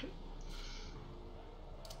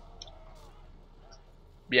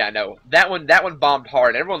 Yeah, no. That one bombed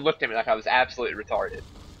hard. Everyone looked at me like I was absolutely retarded.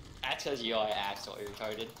 That tells you are absolutely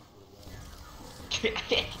retarded.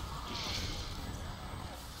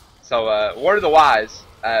 So, word of the wise,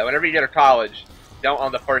 whenever you go to college, don't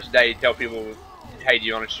on the first day tell people, hey, do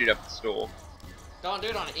you want to shoot up the stool? Don't do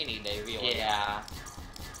it on any day, really. Yeah.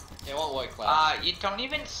 It won't work well. You don't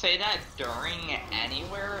even say that during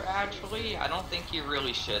anywhere, actually. I don't think you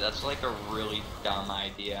really should. That's like a really dumb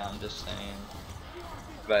idea, I'm just saying.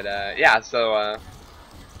 But, yeah, so,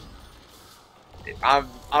 I'm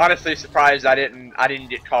honestly surprised I didn't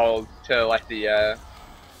get called to, like, the,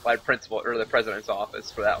 like, principal, or the president's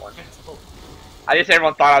office for that one. I guess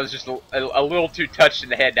everyone thought I was just a little too touched in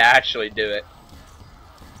the head to actually do it.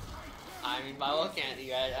 I mean, by looking at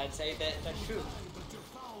you, I'd say that's true.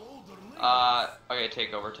 Okay,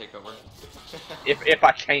 take over. If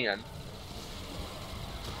I can.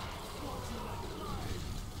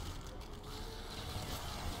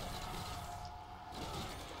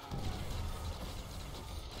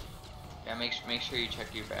 Yeah, make sure you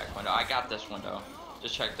check your back window. I got this window.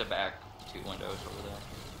 Just check the back 2 windows over there.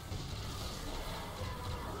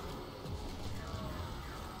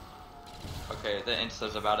 Okay, the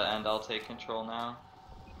insta's about to end. I'll take control now.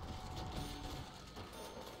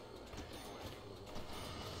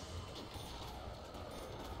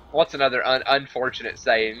 What's another unfortunate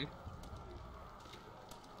saying?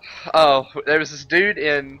 Oh, there was this dude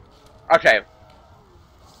in... Okay.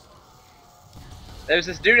 There was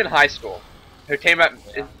this dude in high school who came up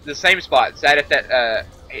in the same spot, sat at that,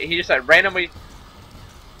 he just like randomly,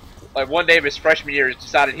 like one day of his freshman year,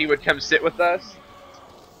 decided he would come sit with us.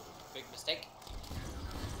 Big mistake.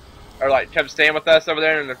 Or like come stand with us over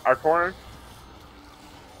there in our corner.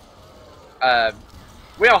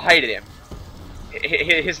 We all hated him.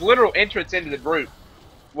 His literal entrance into the group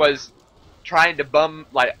was trying to bum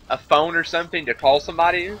like a phone or something to call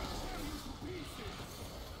somebody, and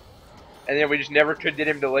then we just never could get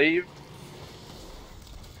him to leave.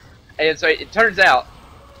 And so it turns out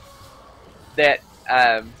that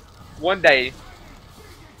one day,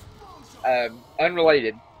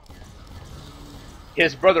 unrelated,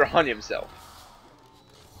 his brother hung himself.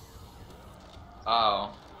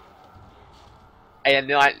 Oh. And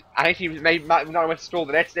then I think he might not went to school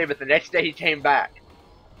the next day, but the next day he came back.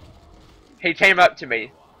 He came up to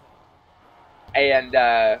me,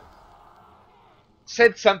 and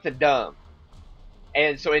said something dumb.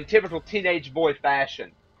 And so, in typical teenage boy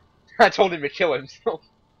fashion, I told him to kill himself.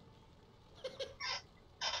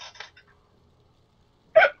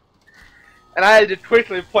 And I had to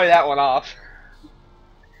quickly play that one off.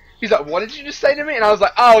 He's like, "What did you just say to me?" And I was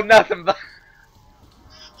like, "Oh, nothing." But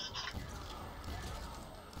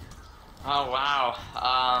Oh wow.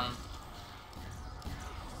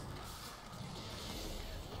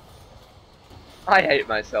 I hate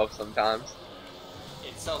myself sometimes.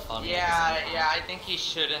 It's so funny. Yeah, yeah. I think he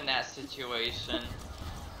should in that situation.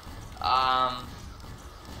 Wow.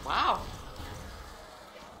 Wow.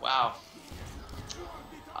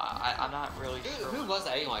 I'm not really sure. Who was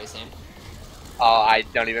that anyway, Sam? Oh, I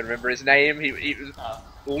don't even remember his name. He was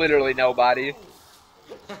literally nobody.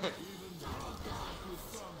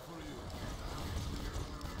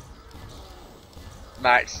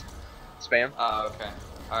 Max, spam. Oh, okay.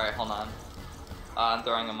 Alright, hold on. I'm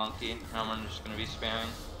throwing a monkey, and I'm just gonna be spamming.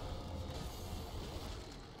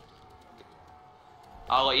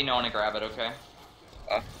 I'll let you know when to grab it, okay?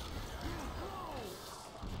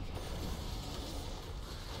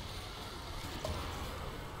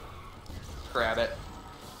 Grab it.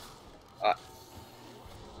 I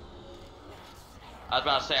was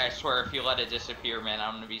about to say, I swear, if you let it disappear, man,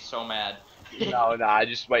 I'm gonna be so mad. No, I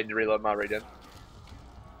just waiting to reload my read-in.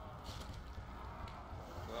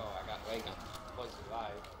 Whoa, I got ray gun. Was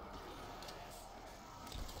alive.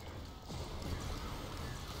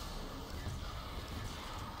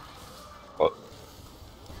 Oh.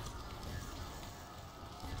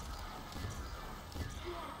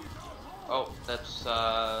 Oh, that's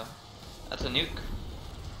a nuke.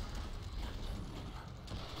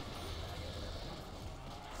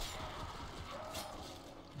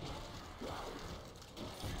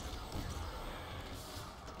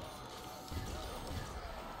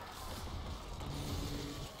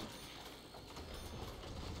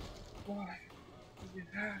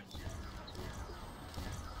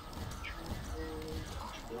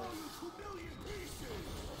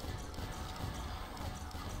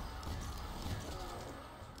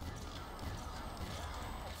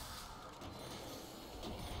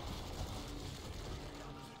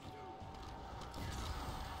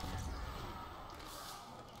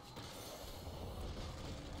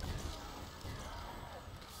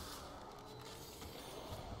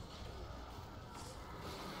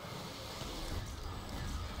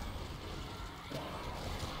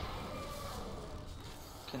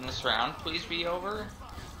 Can this round please be over?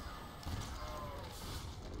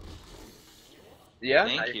 Yeah.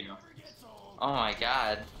 Thank you. Oh my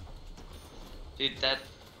god. Dude,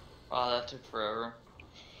 wow, that took forever.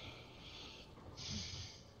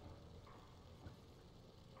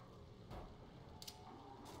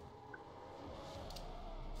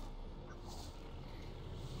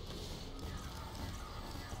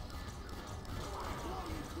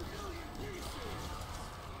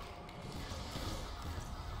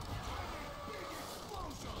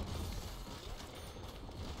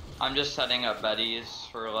 I'm just setting up Betty's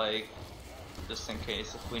for like, just in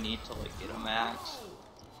case if we need to like get a max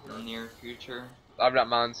in the near future. I've got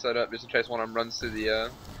mine set up just in case one of them runs through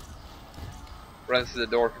the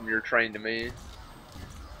door from your train to me.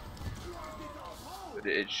 But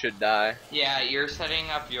it should die. Yeah, you're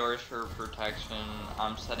setting up yours for protection.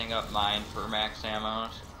 I'm setting up mine for max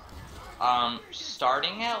ammos.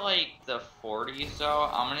 Starting at like the 40s though,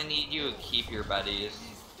 I'm gonna need you to keep your Betty's.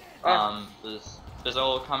 Because it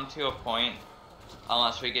will come to a point,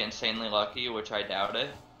 unless we get insanely lucky, which I doubt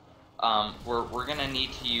it. We're gonna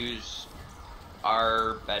need to use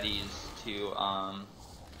our Betty's to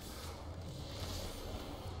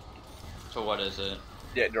what is it?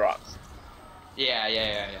 Yeah, it drops. Yeah.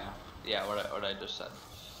 What I just said.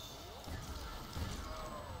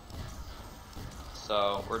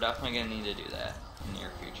 So we're definitely gonna need to do that in the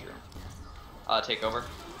near future. Take over.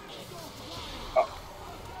 Oh.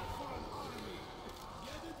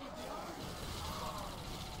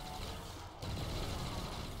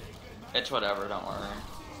 It's whatever, don't worry.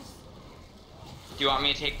 Do you want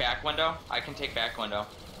me to take back window? I can take back window.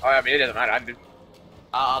 Oh, I mean, it doesn't matter. I do.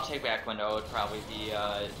 I'll take back window. It would probably be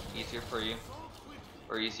easier for you.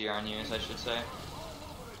 Or easier on you, as I should say.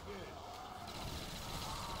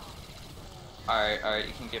 Alright,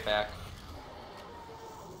 you can get back.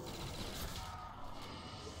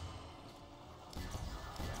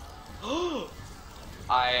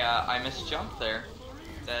 I misjumped there.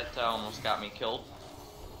 That almost got me killed.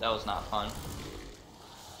 That was not fun.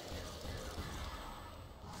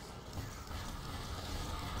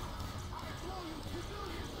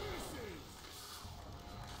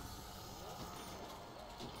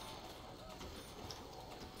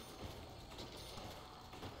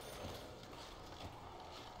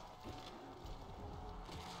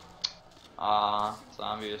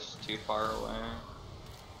 Zombie is too far away.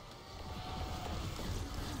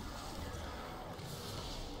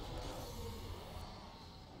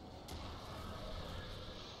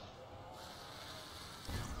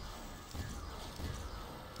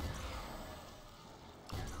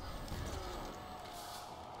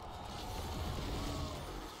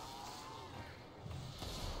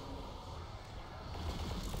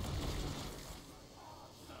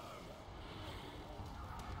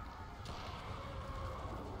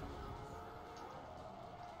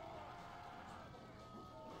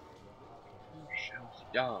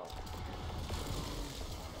 Yeah.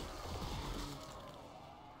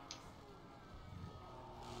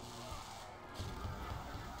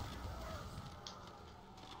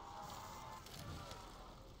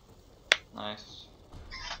 Nice.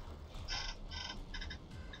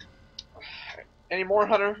 Any more,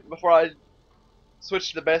 Hunter, before I switch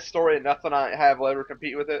to the best story and nothing I have will ever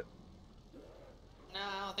compete with it? No,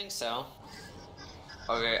 I don't think so.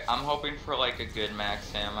 Okay, I'm hoping for like a good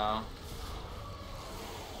max ammo.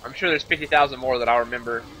 I'm sure there's 50,000 more that I'll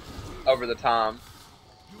remember over the time.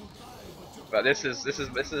 But this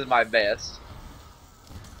is my best.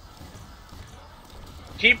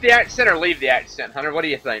 Keep the accent or leave the accent, Hunter? What do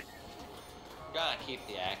you think? Gotta keep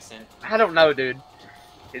the accent. I don't know, dude.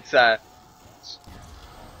 It's not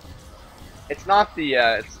the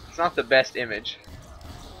it's not the best image.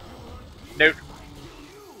 Nope.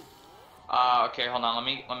 Okay, hold on.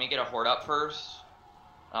 Let me get a horde up first.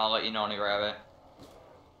 And I'll let you know when to grab it.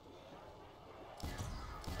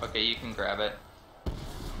 Okay, you can grab it.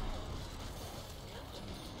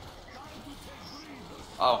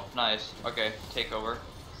 Oh, nice. Okay, take over.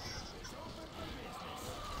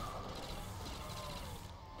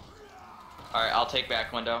 Alright, I'll take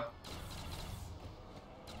back window.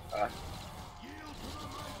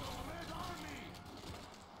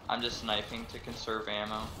 I'm just sniping to conserve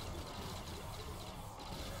ammo.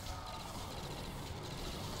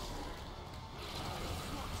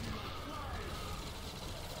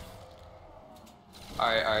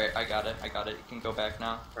 Alright, I got it. You can go back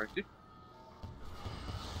now. Thank you.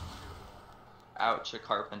 Ouch, a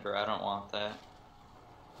carpenter. I don't want that.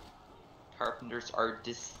 Carpenters are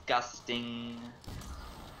disgusting.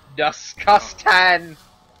 Disgusting.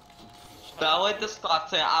 That was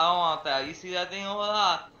disgusting. I don't want that. You see that thing over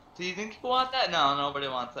there? Do you think people want that? No, nobody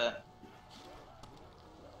wants that.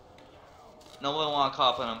 Nobody wants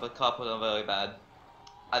carpenter, but carpenter are very bad.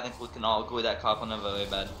 I think we can all agree that carpenter are very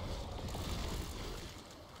bad.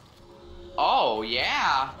 Oh,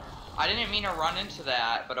 yeah. I didn't mean to run into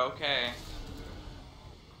that, but okay.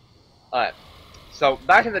 Alright. So,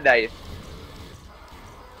 back in the day,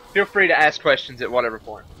 feel free to ask questions at whatever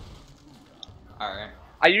point. Alright.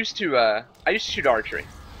 I used to shoot archery.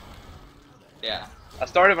 Yeah. I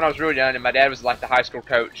started when I was really young, and my dad was like the high school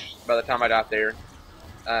coach by the time I got there.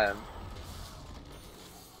 The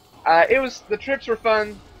trips were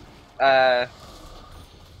fun.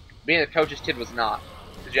 Being a coach's kid was not,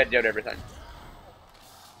 because you had to go to everything.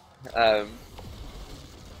 So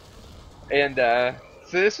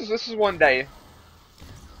this was one day.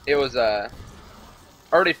 It was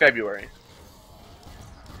early February,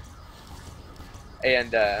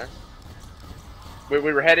 and we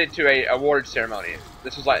were headed to a award ceremony.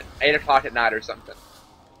 This was like 8 o'clock at night or something.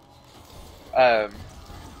 And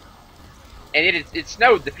it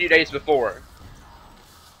snowed the few days before,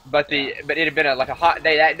 but it had been like a hot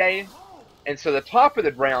day that day, and so the top of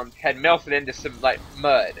the ground had melted into some like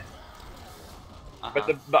mud. But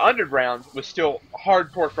the underground was still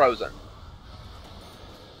hardcore frozen.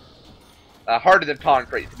 Harder than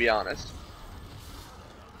concrete, to be honest.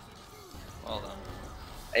 Well done.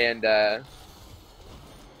 And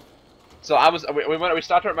so we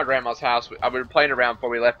stopped at my grandma's house. We were playing around before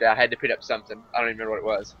we left. I had to pick up something. I don't even remember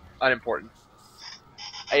what it was. Unimportant.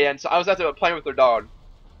 And so I was out there playing with their dog.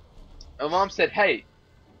 And Mom said, "Hey,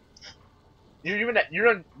 you're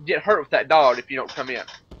gonna get hurt with that dog if you don't come in."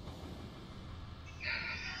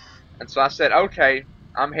 And so I said, "Okay,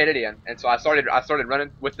 I'm headed in." And so I started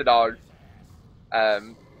running with the dog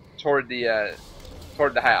toward the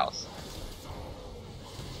house.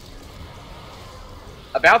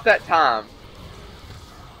 About that time,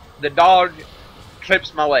 the dog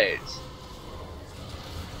clips my legs,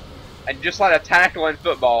 and just like a tackle in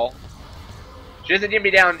football, she doesn't get me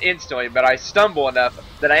down instantly, but I stumble enough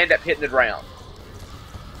that I end up hitting the ground.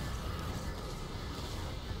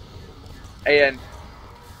 And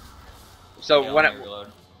so Yeah,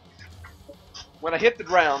 when I hit the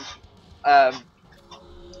ground, I'm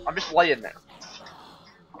just laying there.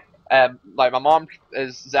 Like my mom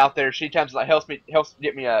is out there. She comes like helps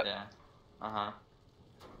get me up. Yeah.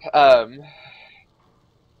 All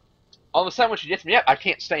of a sudden when she gets me up, I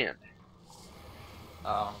can't stand.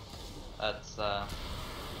 Oh, that's a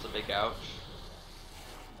big ouch.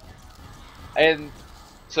 And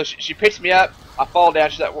so she picks me up. I fall down.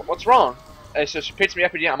 She's like, "What's wrong?" And so she picks me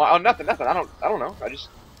up again. I'm like, "Oh, nothing. I don't know.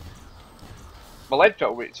 My leg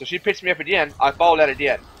felt weak." So she picks me up again. I fall down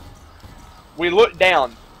again. We look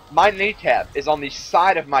down. My kneecap is on the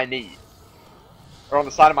side of my knee, or on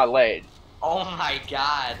the side of my leg. Oh my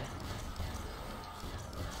god.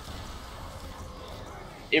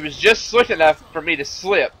 It was just slick enough for me to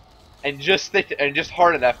slip, and just thick and just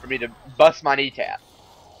hard enough for me to bust my kneecap.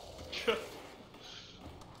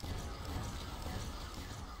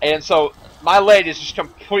 And so my leg is just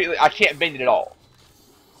completely, I can't bend it at all.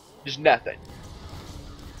 Just nothing.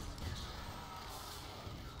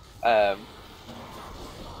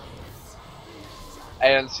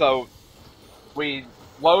 And so we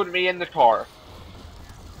load me in the car,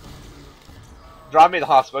 drive me to the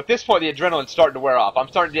hospital. At this point, the adrenaline's starting to wear off. I'm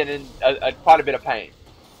starting to get in quite a bit of pain.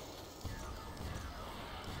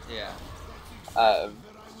 Yeah.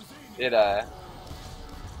 It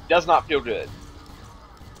does not feel good.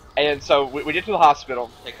 And so we get to the hospital.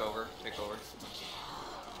 Take over.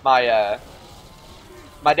 My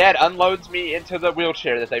dad unloads me into the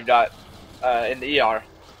wheelchair that they've got in the ER.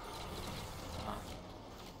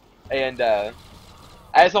 And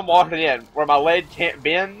as I'm walking in, where my leg can't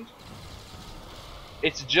bend,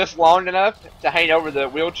 it's just long enough to hang over the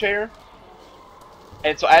wheelchair.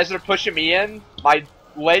 And so as they're pushing me in, my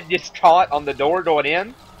leg gets caught on the door going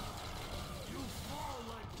in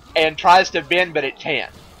and tries to bend, but it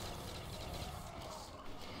can't.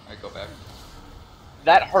 Alright, go back.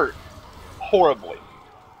 That hurt horribly.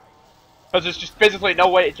 Because there's just physically no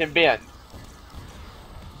way it can bend.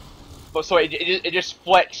 But so it just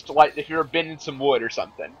flexed like if you were bending some wood or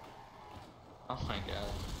something. Oh my god.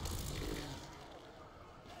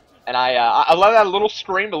 And I let out a little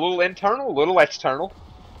scream, a little internal, a little external.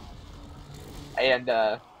 And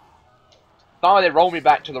finally they roll me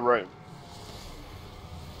back to the room.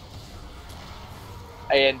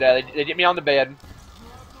 And they get me on the bed.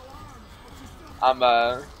 I'm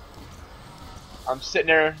sitting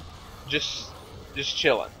there just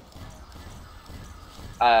chilling.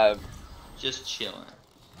 Just chilling.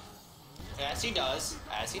 As he does.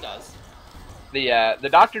 The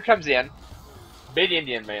doctor comes in, big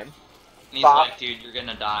Indian man. And he's like, dude, you're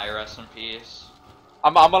gonna die, rest in peace.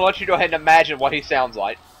 I'm gonna let you go ahead and imagine what he sounds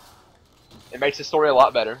like. It makes the story a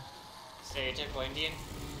lot better. Stereotypical Indian?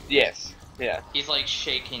 Yes, yeah. He's like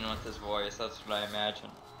shaking with his voice, that's what I imagine.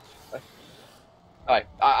 Alright,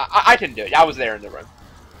 I can do it. I was there in the room.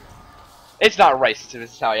 It's not racist if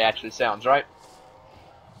this is how he actually sounds, right?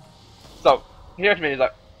 So, he hears me and he's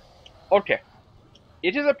like, okay,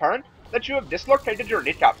 it is apparent that you have dislocated your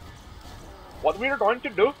kneecap. What we are going to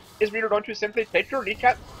do is we are going to simply take your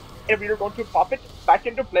kneecap and we are going to pop it back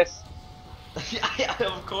into place. Yeah,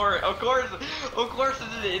 of course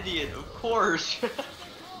it's an Indian, of course.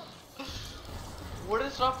 What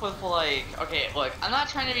is up with like, okay, look, I'm not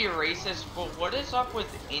trying to be racist, but what is up with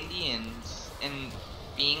Indians and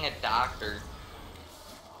being a doctor?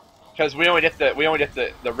 Because we only get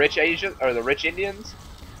the rich Asian or the rich Indians,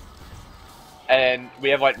 and we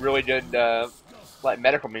have like really good like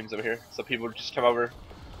medical memes over here, so people just come over.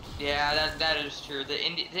 Yeah, that is true. The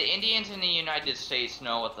Indians in the United States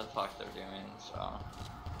know what the fuck they're doing, so.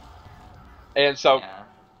 And so, yeah.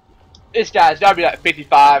 This guy's gotta be like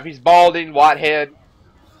 55. He's balding, white head.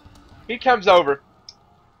 He comes over.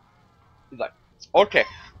 He's like, okay.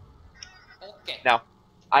 Now,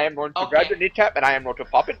 I am going to grab your kneecap and I am going to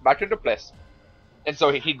pop it back into place. And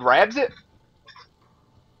so he grabs it,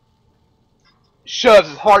 shoves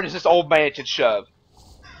as hard as this old man can shove.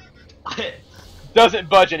 Doesn't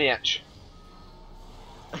budge an inch.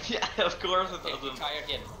 Yeah, of course it doesn't. Try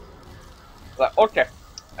again. Like, okay.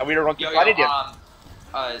 And we are going to fight again.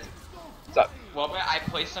 What's up? Well, I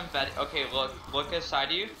placed some bed. Okay, look aside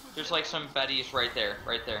of you. There's like some beddies right there.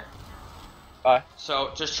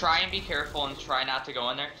 So just try and be careful and try not to go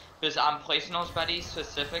in there, because I'm placing those beddies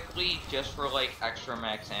specifically just for like extra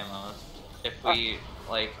max ammo, if we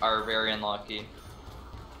like are very unlucky.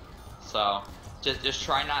 So just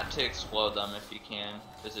try not to explode them if you can,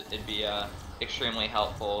 because it'd be extremely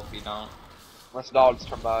helpful if you don't. Unless dogs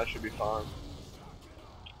come by, it should be fine.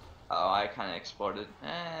 Oh, I kind of exploded.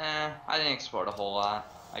 I didn't explode a whole lot.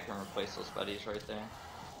 I can replace those buddies right there.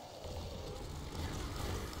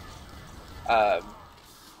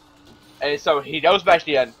 And so he goes back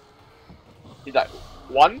in. He's like,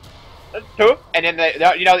 1, 2, and then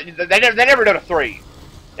they never done a 3.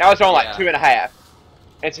 Now it's on like 2.5.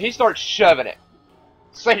 And so he starts shoving it.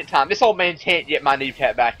 Second time, this old man can't get my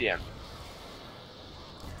kneecap back in.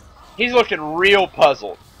 He's looking real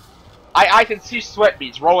puzzled. I can see sweat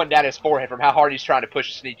beads rolling down his forehead from how hard he's trying to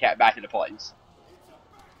push his kneecap back into place.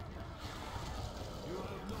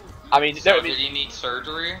 I mean, So did he need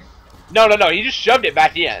surgery? No, he just shoved it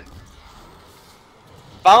back in.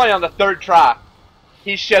 Finally, on the third try,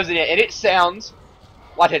 he shoves it in, and it sounds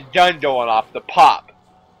like a gun going off, the pop.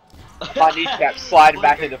 My kneecap sliding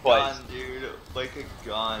back into place. Like a gun, dude. Like a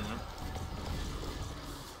gun.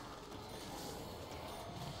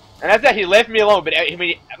 And after that, he left me alone, but I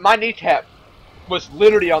mean, my kneecap was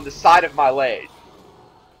literally on the side of my leg.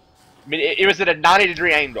 I mean, it was at a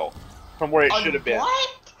 90-degree angle from where it should have been.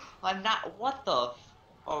 What? I'm not. What the?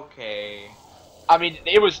 Okay. I mean,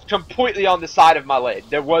 it was completely on the side of my leg.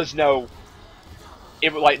 There was no.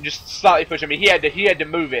 It was like just slightly push. I mean, he had to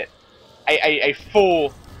move it a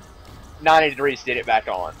full 90 degrees to get it back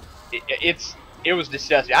on. It was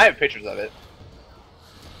disgusting. I have pictures of it.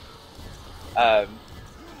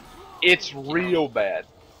 It's real bad.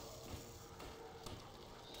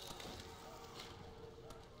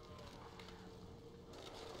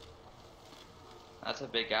 That's a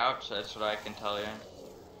big ouch. That's what I can tell you.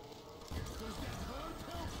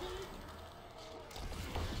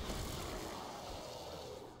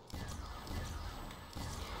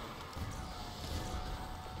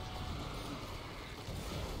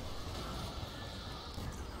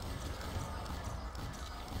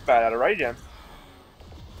 Bad out of range, Jim.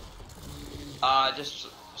 Just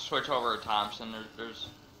switch over to Thompson. There's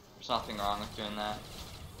nothing wrong with doing that.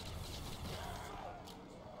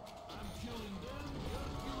 I'm killing them, you're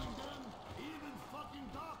killing them, even fucking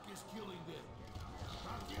Doc is killing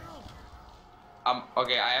them.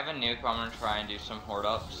 Okay, I have a nuke, but I'm gonna try and do some horde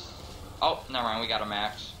ups. Oh, never mind, we got a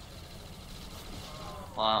max.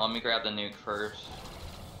 Hold on, let me grab the nuke first.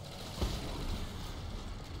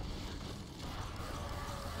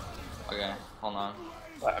 Okay, hold on.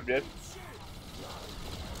 I'm good.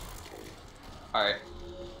 Alright.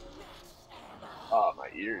 Oh, my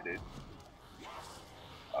ear, dude.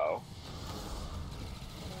 Oh.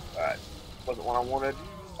 Alright. Wasn't what I wanted.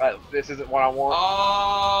 Alright, this isn't what I want.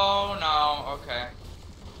 Oh, no, okay.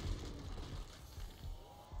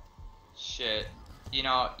 Shit. You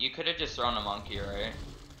know, you could have just thrown a monkey, right?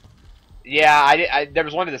 Yeah, there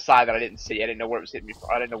was one to the side that I didn't see. I didn't know where it was hitting me.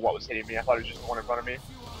 I didn't know what was hitting me. I thought it was just the one in front of me.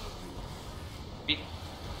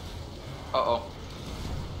 Uh-oh.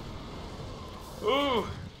 Ooh!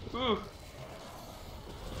 Ooh!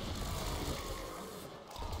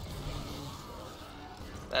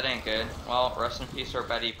 That ain't good. Well, rest in peace our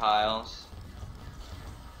Betty Piles.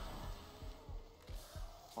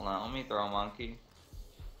 Hold on, let me throw a monkey.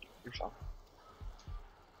 You're fine.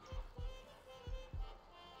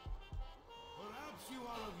 Perhaps you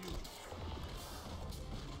all of you.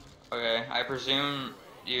 Okay, I presume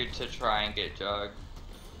you to try and get Jug.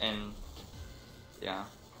 And, yeah.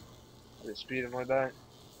 Did it speed him like that?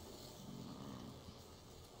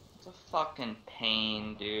 It's a fucking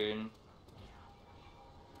pain, dude.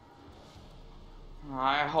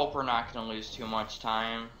 I hope we're not gonna lose too much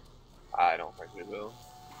time. I don't think we will.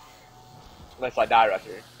 Unless I die right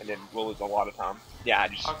here, and then we'll lose a lot of time. Yeah, I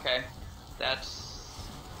just... Okay. That's...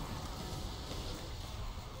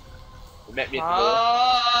 It met me at the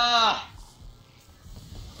door.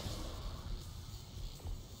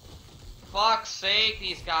 Fuck's sake,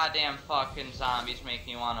 these goddamn fucking zombies make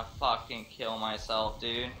me wanna fucking kill myself,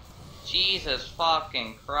 dude. Jesus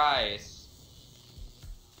fucking Christ.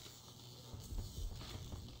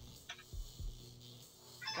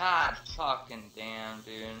 God fucking damn,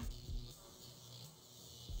 dude.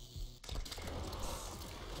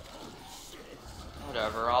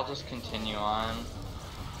 Whatever, I'll just continue on.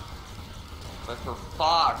 But for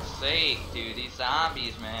fuck's sake, dude, these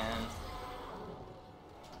zombies, man.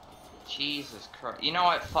 Jesus Christ. You know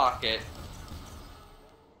what? Fuck it.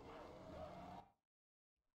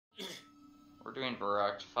 We're doing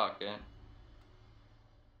Verruckt. Fuck it.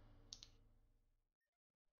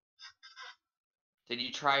 Did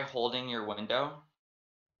you try holding your window?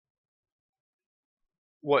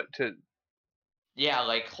 What, to... Yeah,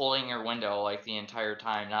 like holding your window like the entire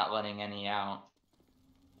time, not letting any out.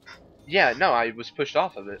 Yeah, no, I was pushed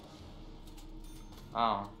off of it.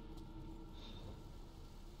 Oh.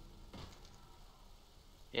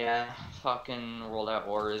 Yeah, fucking World at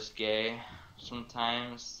War is gay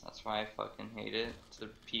sometimes. That's why I fucking hate it to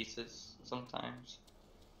pieces sometimes.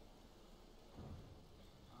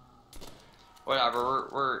 Whatever,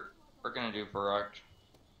 we're gonna do Verruckt.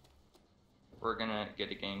 We're gonna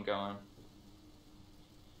get a game going.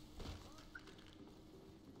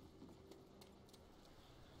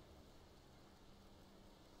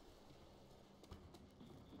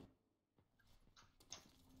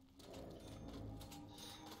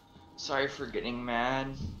 Sorry for getting mad.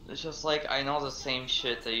 It's just like I know the same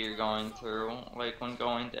shit that you're going through. Like when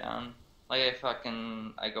going down, like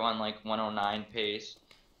I go on like 109 pace,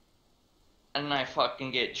 and I fucking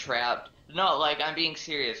get trapped. No, like I'm being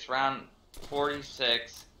serious. Round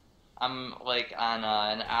 46, I'm like on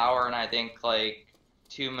an hour and I think like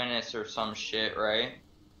 2 minutes or some shit, right?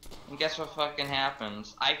 And guess what fucking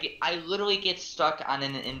happens? I literally get stuck on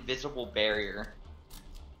an invisible barrier.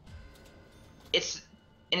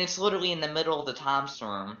 It's literally in the middle of the Thompson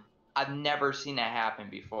room. I've never seen that happen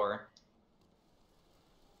before.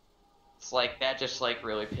 It's like that just like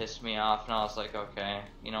really pissed me off, and I was like, okay,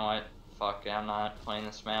 you know what? Fuck it, I'm not playing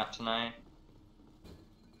this map tonight.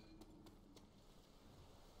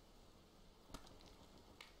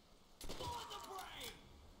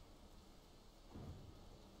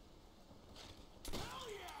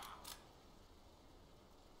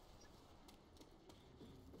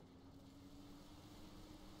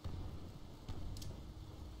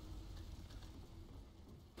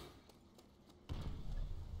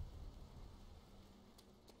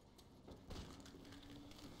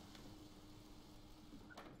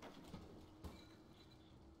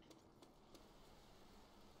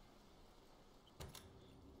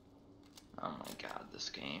 Oh my god, this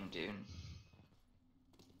game, dude.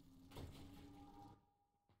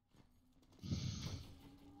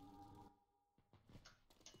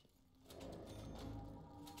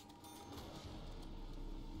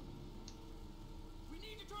 We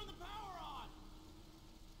need to turn the power on.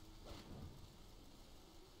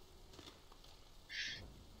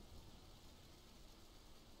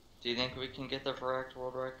 Do you think we can get the Verruckt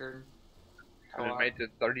world record? I just made it to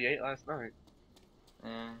 38 last night.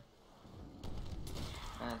 Yeah.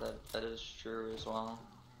 Yeah, that is true as well.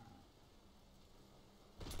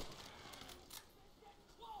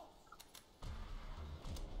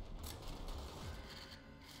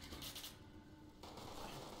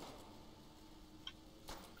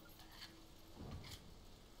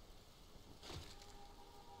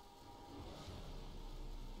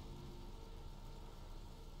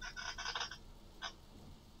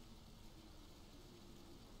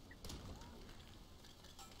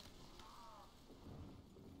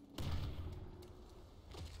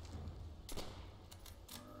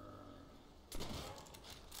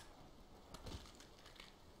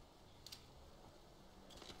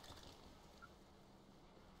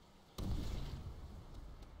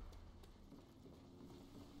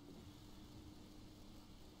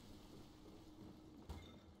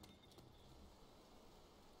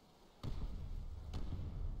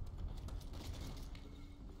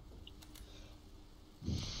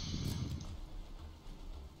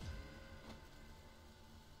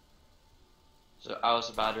 So I was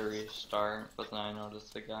about to restart, but then I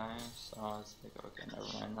noticed the guy, so I was like, okay,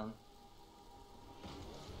 never mind then.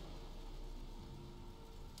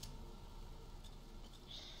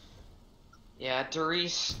 Yeah, the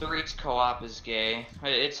Riese co-op is gay.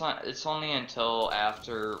 It's only until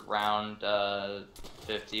after round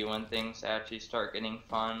 50 when things actually start getting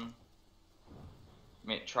fun.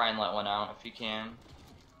 Try and let one out if you can.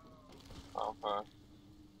 Okay.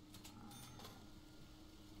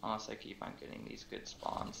 Unless I keep on getting these good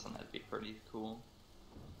spawns, then that'd be pretty cool.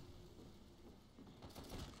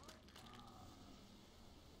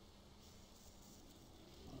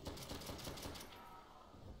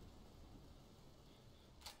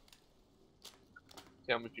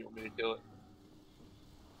 Tell me if you want me to do it.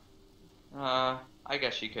 I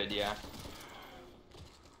guess you could, yeah.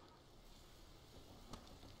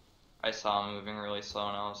 I saw him moving really slow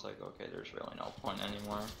and I was like, okay, there's really no point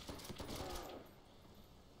anymore.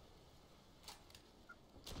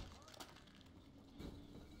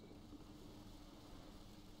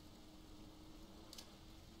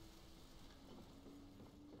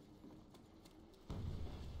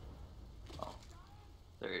 Oh,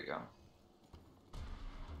 there you go.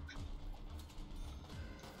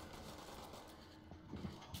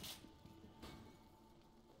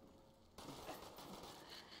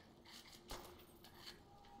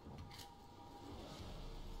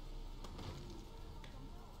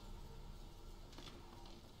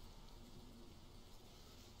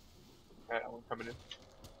 Alright, I'm coming in.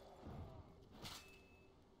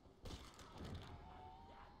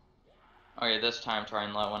 Okay, this time try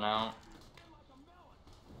and let one out.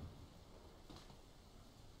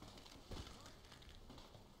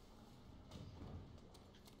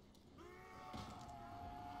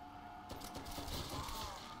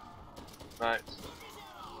 Nice.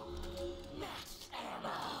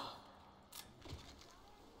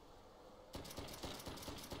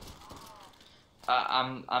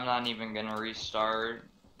 I'm not even gonna restart.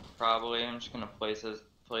 Probably I'm just gonna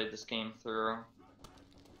played this game through.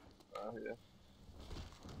 Yeah.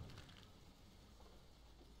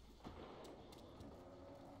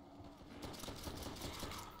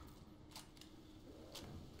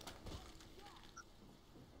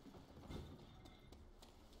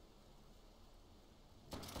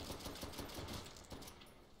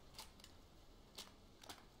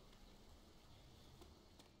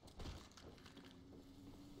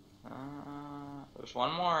 There's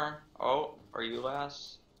one more. Oh, are you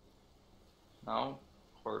last? No,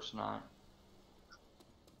 of course not.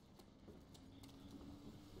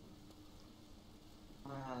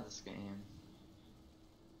 This game.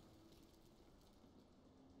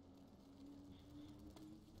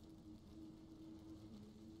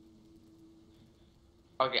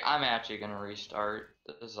 Okay, I'm actually gonna restart.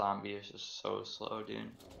 The zombie is just so slow, dude.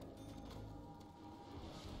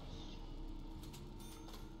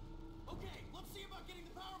 Okay, let's see about getting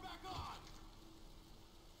the power back on.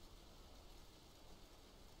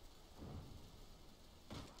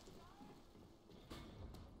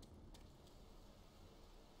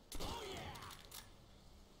 Oh yeah!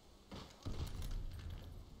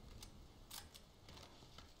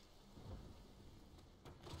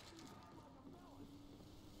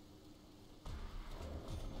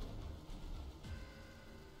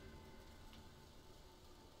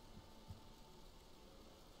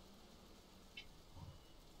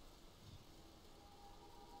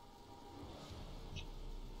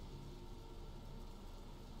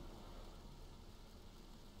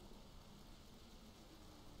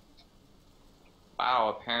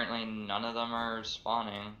 Wow, apparently none of them are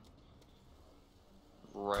spawning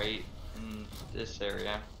right in this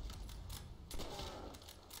area.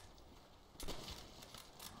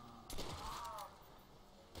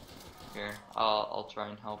 Here, I'll try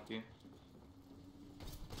and help you.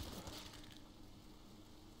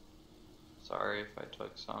 Sorry if I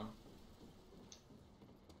took some.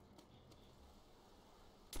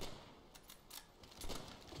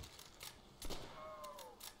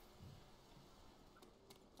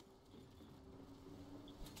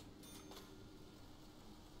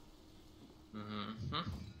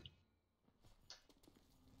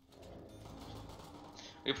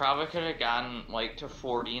 We probably could have gotten like to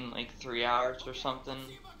 40 in like 3 hours or something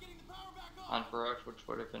See about getting the power back on. on Verruckt, which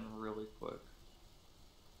would have been really quick.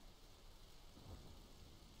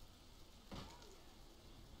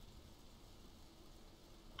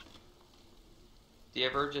 Do you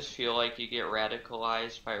ever just feel like you get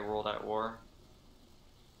radicalized by World at War?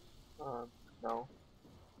 No.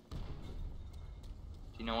 Do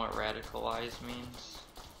you know what radicalized means?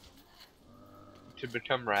 To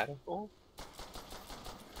become radical?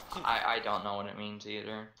 I don't know what it means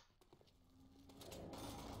either.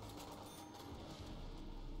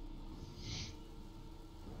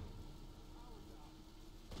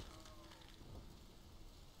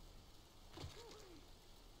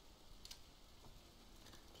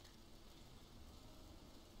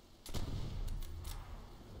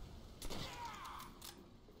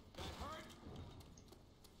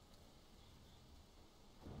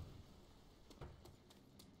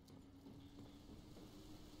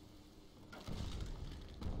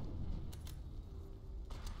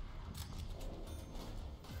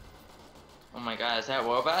 Oh my god, is that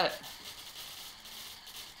Wobot?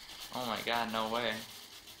 Oh my god, no way.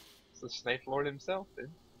 It's the Snake Lord himself,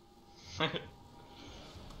 dude.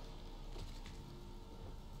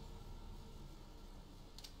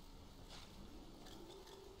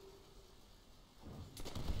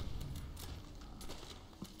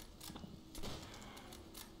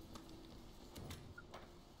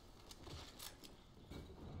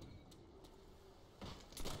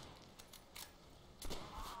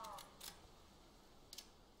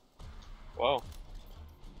 Whoa.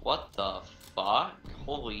 What the fuck?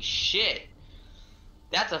 Holy shit!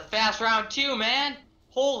 That's a fast round too, man!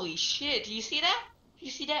 Holy shit, do you see that? Do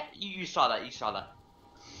you see that? You saw that, you saw that.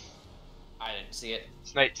 I didn't see it.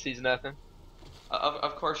 Snake sees nothing.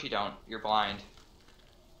 Of course you don't. You're blind.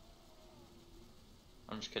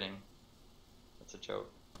 I'm just kidding. That's a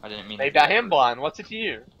joke. I didn't mean They to got be him rude. blind. What's it to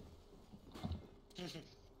you?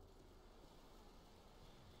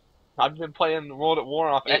 I've been playing World at War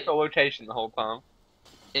off echolocation the whole time.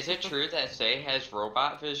 Is it true that Zay has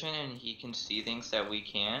robot vision and he can see things that we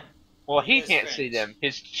can't? Well, he His can't see friends. them.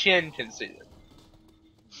 His chin can see them.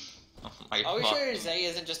 Oh my Are we fucking- sure Zay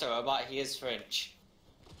isn't just a robot? He is French.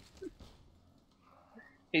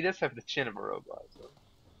 He does have the chin of a robot. So.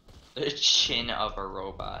 The chin of a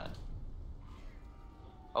robot.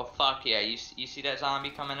 Oh fuck yeah, you see that zombie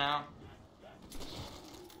coming out?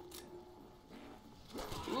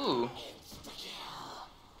 Ooh.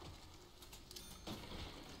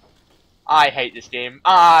 I hate this game.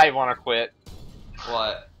 I want to quit.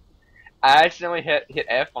 What? I accidentally hit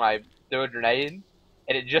F when I threw a grenade,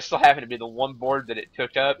 and it just so happened to be the one board that it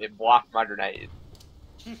took up. It blocked my grenade.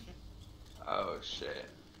 Oh shit.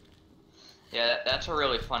 Yeah, that's a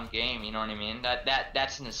really fun game. You know what I mean?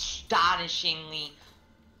 That's an astonishingly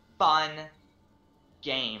fun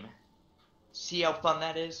game. See how fun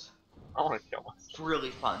that is? I want to kill myself. It's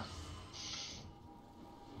really fun.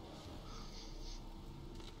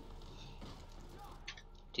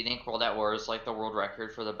 Do you think World at War is like the world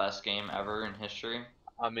record for the best game ever in history?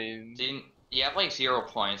 I mean, You have like 0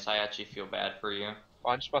 points. I actually feel bad for you.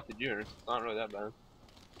 well, I just bought the juniors. It's not really that bad.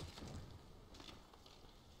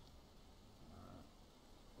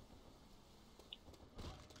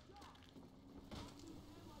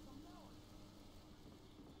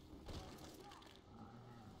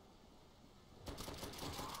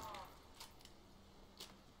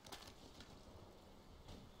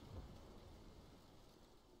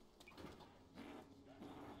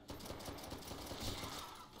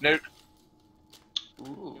 Nope.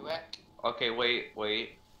 Ooh. Do it. Okay,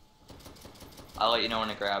 wait. I'll let you know when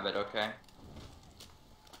to grab it, okay?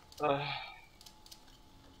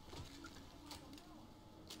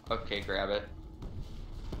 Okay, grab it.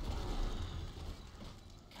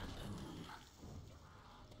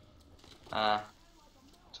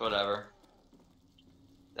 It's whatever.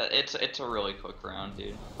 It's a really quick round,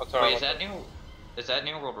 dude. Wait, is that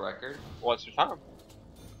new world record? What's your time?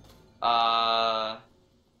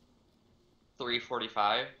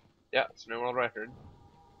 3:45. Yeah, it's a new world record.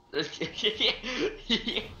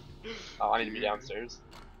 Oh, I need to be downstairs.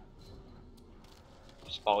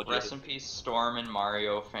 Just followed you. Rest in peace, Storm and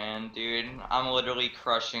Mario fan, dude. I'm literally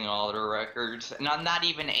crushing all their records, and I'm not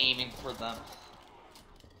even aiming for them.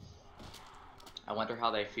 I wonder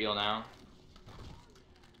how they feel now.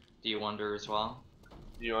 Do you wonder as well?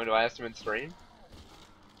 Do you want to ask them in stream?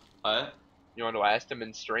 What? You want to ask them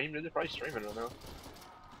in stream? They're probably streaming, I don't know.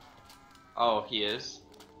 Oh, he is?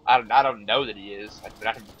 I don't know that he is. I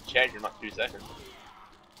can check in like 2 seconds.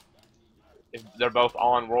 If they're both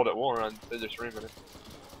on World at War, I'd say they're streaming it.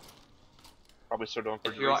 Probably still doing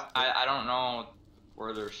for Riese. I don't know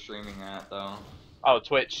where they're streaming at though. Oh,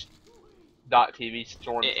 Twitch.tv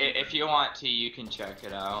Storm. If you want to, you can check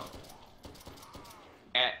it out.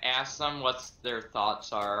 Ask them what their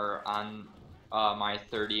thoughts are on my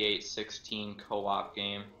 38-16 co-op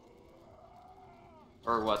game.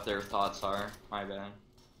 Or what their thoughts are. My bad.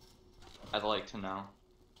 I'd like to know.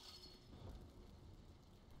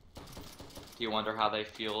 Do you wonder how they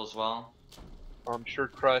feel as well? I'm sure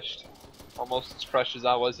crushed. Almost as crushed as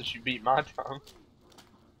I was as you beat my time.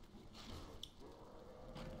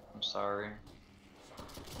 I'm sorry.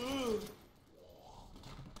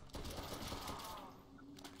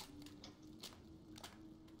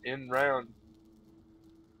 In round.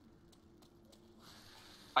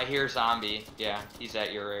 I hear zombie. Yeah, he's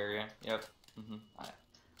at your area. Yep.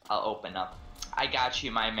 I'll open up. I got you,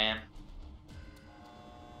 my man.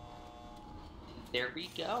 There we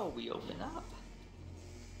go. We open up.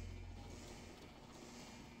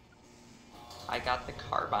 I got the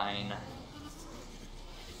carbine.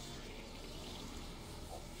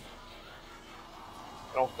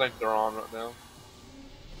 I don't think they're on right now.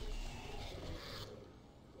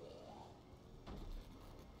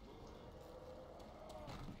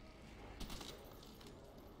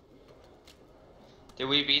 Did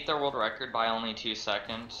we beat the world record by only 2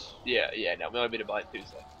 seconds? Yeah, no, we only beat it by like 2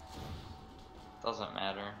 seconds. Doesn't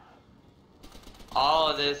matter. All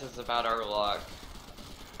of this is about our luck.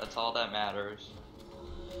 That's all that matters.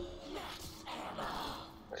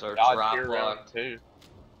 It's our drop luck. Too.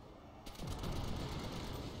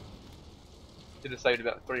 Could have saved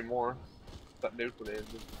about 3 more. That nuke would have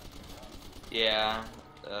ended. Yeah,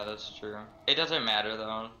 that's true. It doesn't matter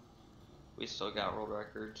though. We still got world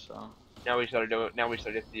record, so. Now we should do it. Now we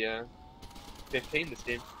should get the 15 this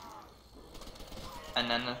game. And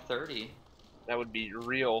then the 30. That would be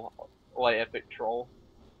real, like epic troll.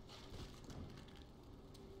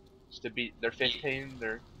 Just to beat their 15,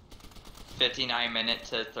 their 59 minute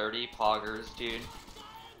to 30 poggers, dude.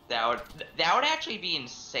 That would actually be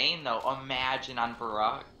insane though. Imagine on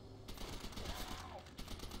Verruckt.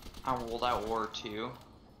 On World at War 2.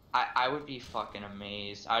 I would be fucking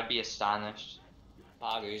amazed. I would be astonished.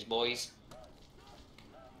 Poggers, boys.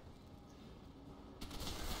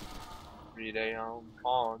 3-day home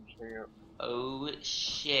con champ. Oh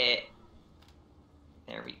shit.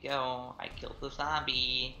 There we go. I killed the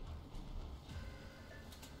zombie.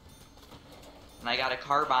 And I got a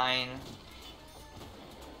carbine.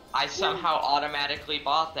 I somehow automatically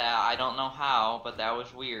bought that. I don't know how, but that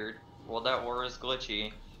was weird. World at War is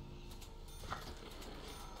glitchy.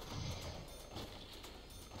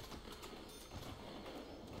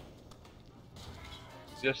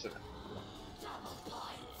 Just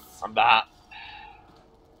I'm back.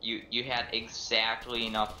 You had exactly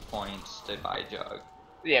enough points to buy Jug.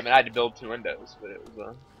 Yeah, I mean I had to build 2 windows, but it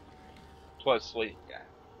was sweet. Yeah.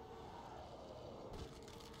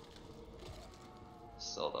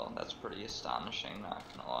 Still though, that's pretty astonishing, not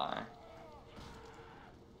gonna lie.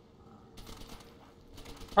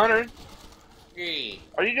 Hunter, Hey.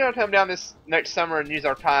 are you gonna come down this next summer and use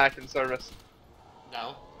our kayaking service?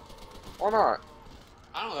 No. Why not?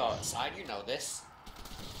 I don't go outside, you know this.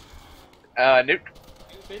 Nuke.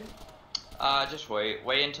 Stupid. Just wait.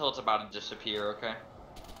 Wait until it's about to disappear, okay?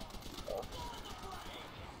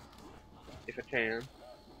 If I can.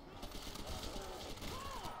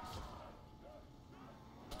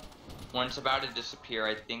 When it's about to disappear,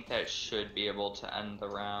 I think that should be able to end the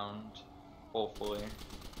round. Hopefully.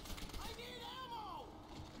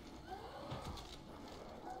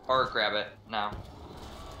 Or grab it now.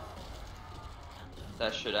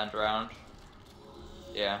 That should end round.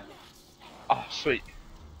 Yeah. Oh, sweet.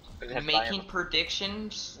 Making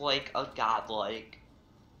predictions like a godlike.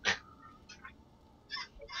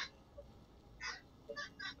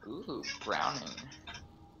 Ooh, Browning.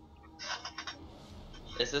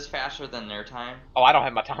 Is this faster than their time? Oh, I don't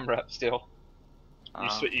have my timer up still.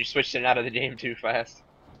 Oh. You switched it out of the game too fast.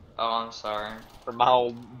 Oh, I'm sorry. For my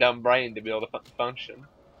old dumb brain to be able to function.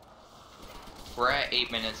 We're at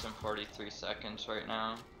 8 minutes and 43 seconds right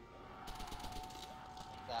now.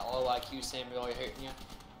 That low IQ Sam really hurting you?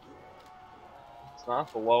 It's not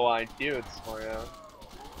the low IQ, it's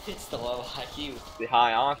It's the low IQ. the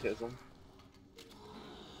high autism.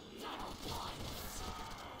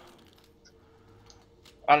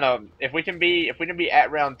 I don't know if we can be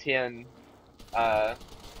at round 10. What'd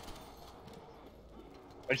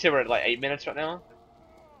you say we're at like 8 minutes right now?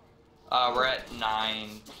 We're at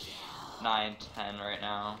 9, 10 right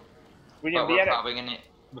now. We But can be we're at probably gonna it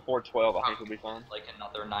before 12. I think we'll be fine. like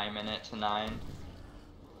another 9 minute to 9.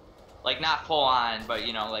 Like not full on, but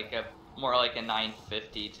you know, like a more like a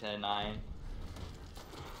 9:50 to 9.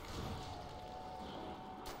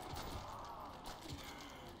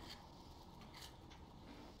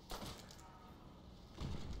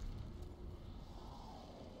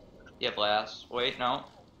 Yeah, blast. Wait, no.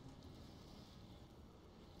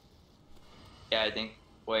 Yeah, I think.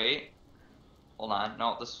 Wait. Hold on.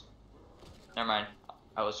 No, this. Never mind.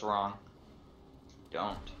 I was wrong.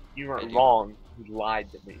 Don't. You weren't wrong. You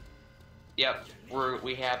lied to me. Yep.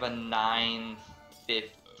 We have a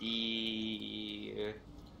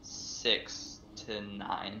 9:56 to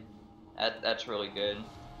 9. That's really good.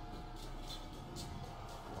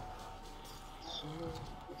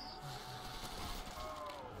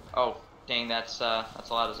 Oh, dang, that's a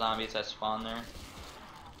lot of zombies that spawn there.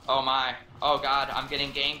 Oh my. Oh god, I'm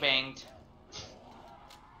getting gangbanged.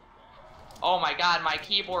 Oh my god, my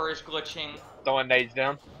keyboard is glitching. Throwing nades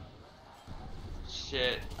down.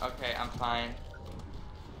 Shit. Okay, I'm fine.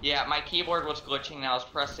 Yeah, my keyboard was glitching and I was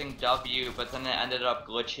pressing W, but then it ended up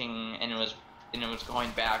glitching and it was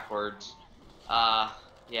going backwards.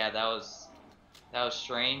 Yeah, that was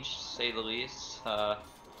strange, to say the least.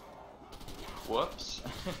 Whoops.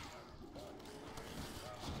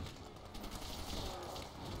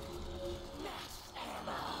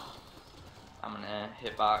 I'm gonna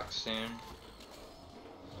hitbox soon.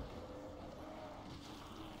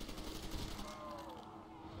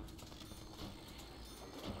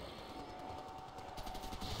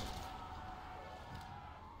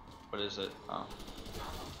 What is it? Oh.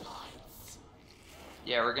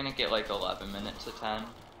 Yeah, we're gonna get like 11 minutes to 10.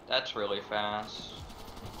 That's really fast.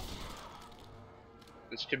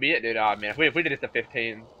 This could be it, dude. Oh man, if we did it to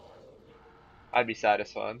 15, I'd be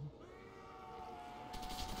satisfied.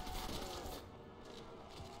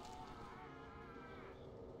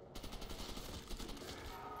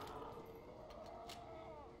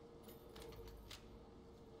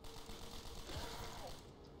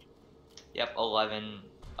 Yep,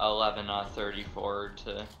 34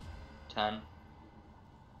 to 10.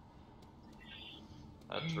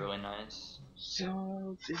 That's really nice.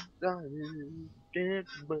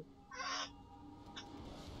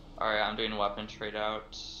 Alright, I'm doing weapon trade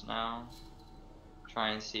outs now. Try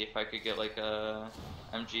and see if I could get like a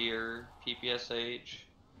MG or PPSH.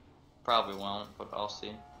 Probably won't, but I'll see.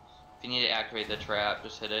 If you need to activate the trap,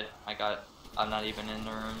 just hit it. I'm not even in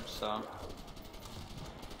the room, so.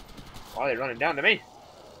 Why are they running down to me?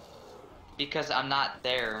 Because I'm not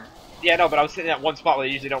there. Yeah, no, but I was sitting at one spot where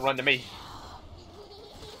they usually don't run to me.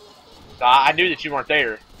 So I knew that you weren't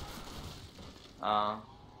there.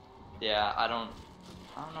 Yeah, I don't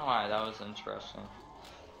know why. That was interesting.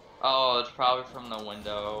 Oh, it's probably from the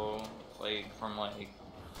window, like from like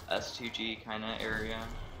S2G kind of area.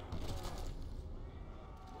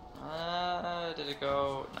 Did it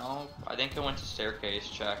go? No, I think it went to staircase.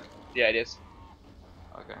 Check. Yeah, it is.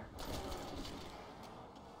 Okay.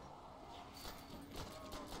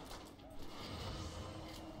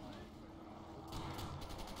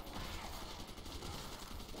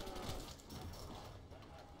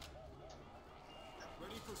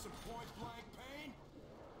 Ready for some point blank pain?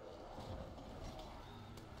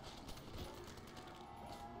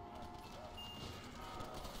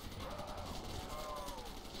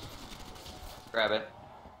 Grab it.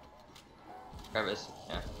 Grab it.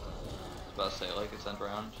 Yeah. I was about to say like it's end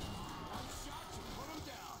round.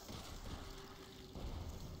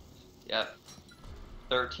 Yep.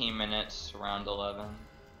 13 minutes, round 11.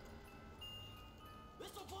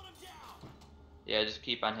 Yeah, just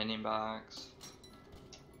keep on hitting box.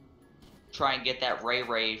 Try and get that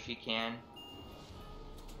Ray if you can.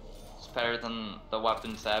 It's better than the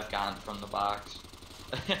weapons that I've gotten from the box.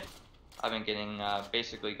 I've been getting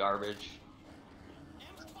basically garbage.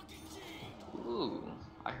 Ooh,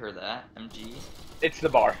 I heard that. MG. It's the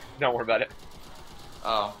bar. Don't worry about it.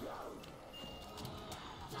 Oh.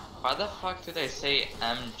 Why the fuck did I say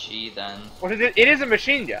MG then? What is it? It is a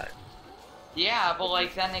machine gun. Yeah, but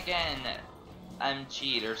like then again,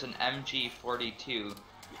 MG. There's an MG42.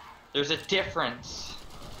 There's a difference.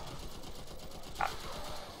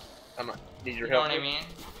 I'm not, need your You know help. what I mean?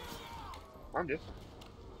 I'm just.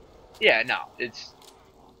 Yeah, no, it's.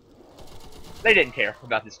 They didn't care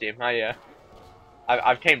about this game.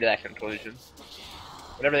 I've came to that conclusion.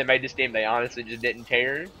 Whenever they made this game, they honestly just didn't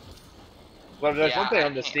care. Well, there's one thing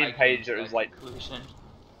on the Steam page that was like,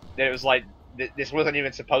 that it was like this wasn't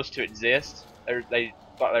even supposed to exist. They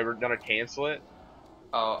thought they were gonna cancel it.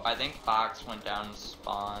 Oh, I think box went down and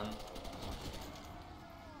spawn.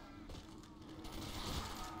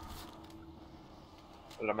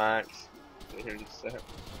 What a max. Here just a sec.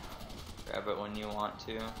 Grab it when you want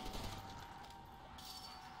to.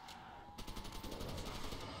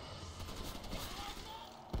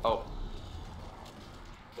 Oh.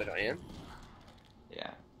 Is it in?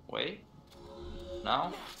 Yeah. Wait.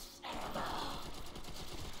 No?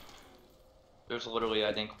 There's literally,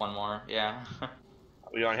 I think, one more. Yeah.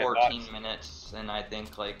 We don't have 14 minutes, and I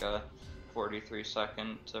think like a 43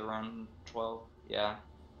 second to run 12. Yeah.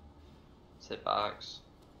 Let's hit box.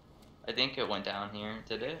 I think it went down here.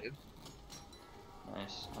 Did it?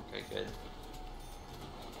 Nice. Okay, good.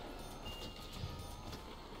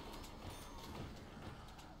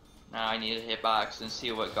 Now I need to hit box and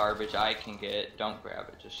see what garbage I can get. Don't grab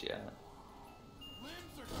it just yet.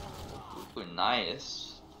 Ooh,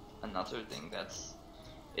 nice. Another thing that's...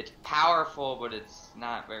 It's powerful, but it's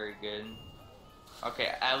not very good.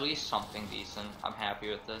 Okay, at least something decent. I'm happy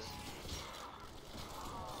with this.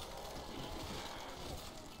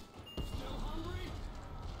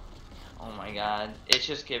 Oh my god. It's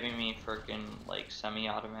just giving me freaking, like,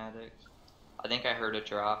 semi-automatics. I think I heard a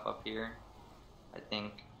drop up here. I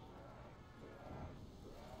think.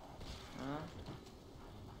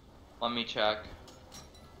 Let me check.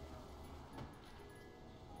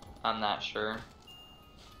 I'm not sure.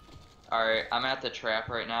 Alright, I'm at the trap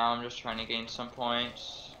right now. I'm just trying to gain some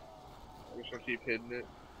points. I'm just gonna keep hitting it.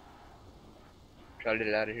 Try to get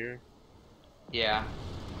it out of here. Yeah.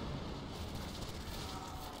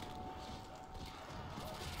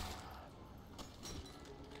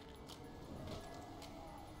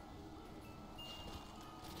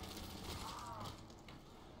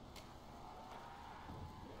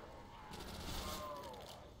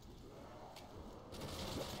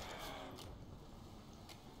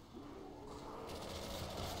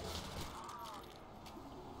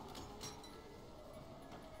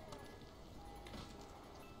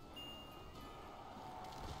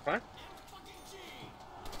 Fine.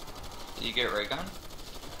 Did you get ray gun?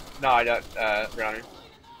 No, I got brownie.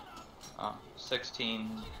 Oh,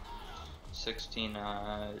 16,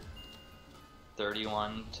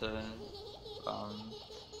 31 to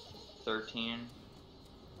 13.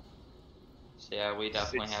 So yeah, we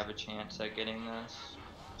definitely have a chance at getting this.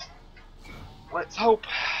 Let's hope.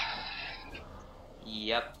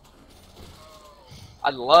 Yep.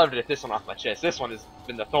 I'd love to get this one off my chest. This one has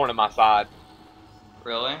been the thorn in my side.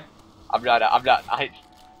 Really? I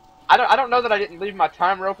don't know that I didn't leave my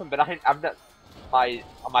timer open, but I've got my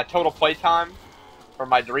total play time for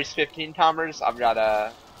my Riese 15 timers. I've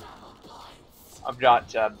got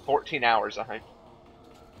 14 hours, I think.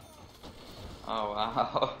 Oh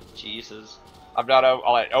wow, Jesus. I've got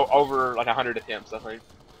over like 100 attempts, I think.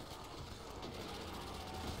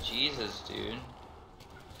 Jesus, dude.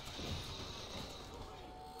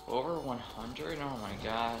 Over 100? Oh my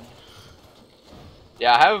god.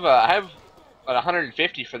 Yeah, I have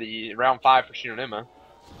 150 for the round 5 for Shinonema.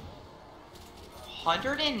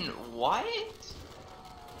 100 and what?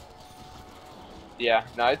 Yeah,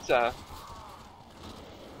 no, it's Okay,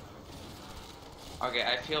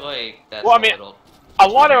 I feel like that's well, I a mean, little. a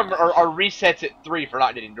lot of too them much. are resets at 3 for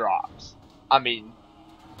not getting drops. I mean,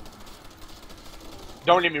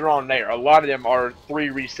 don't get me wrong there. A lot of them are 3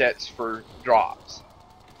 resets for drops.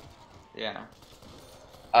 Yeah.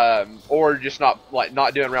 Or just not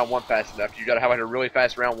doing round 1 fast enough. You gotta have like a really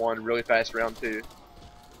fast round 1, really fast round 2.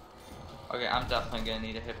 Okay, I'm definitely gonna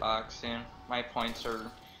need a hitbox soon. My points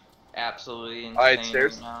are absolutely Alright, insane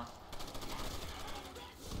right stairs. now.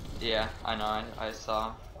 Yeah, I know, I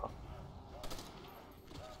saw.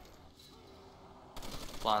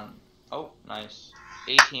 Fun. Oh, nice.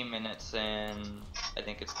 18 minutes and I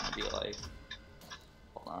think it's gonna be like,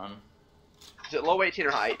 hold on. Is it low 18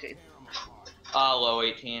 or high 18? Low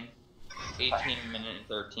 18. 18 minute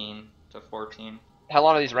 13 to 14. How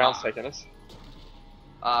long are these rounds taking us?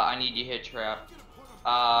 I need you hit trap.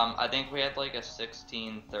 I think we had like a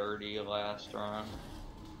 16:30 last round.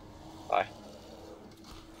 Bye.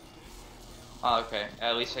 Oh, okay.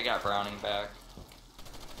 At least I got Browning back.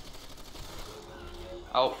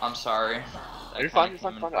 Oh, I'm sorry. You're fine. You're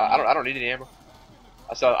fine. I don't need any ammo.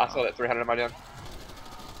 I saw that 300 in my gun.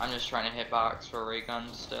 I'm just trying to hitbox for ray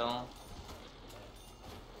guns still.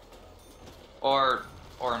 Or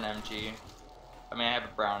an MG. I mean, I have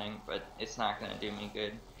a Browning, but it's not gonna do me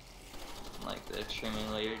good. Like the extremely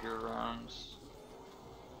later rounds.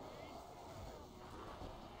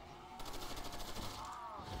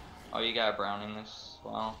 Oh, you got a Browning as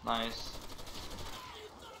well. Nice.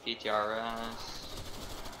 PTRS.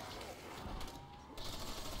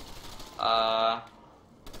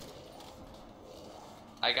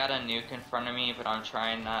 I got a nuke in front of me, but I'm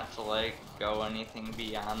trying not to like go anything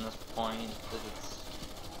beyond this point because it's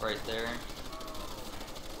right there.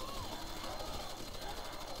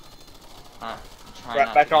 I'm trying Right,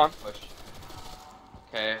 not back to on. push.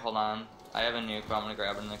 Okay, hold on. I have a nuke, but I'm gonna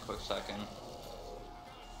grab it in a quick second.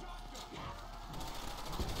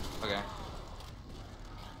 Okay.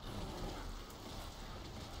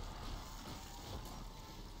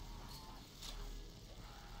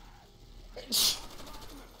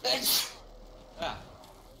 Ah.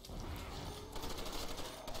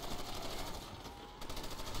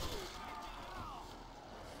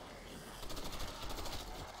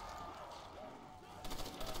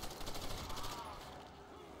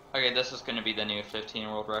 Okay, this is gonna be the new 15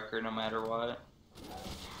 world record no matter what.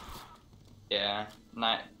 Yeah,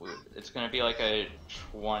 it's gonna be like a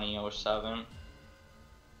 20:07.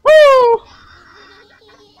 Woo!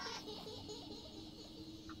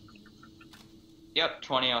 Yep,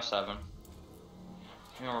 20:07.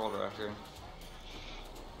 New world record.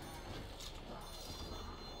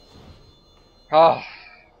 Oh.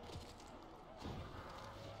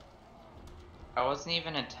 I wasn't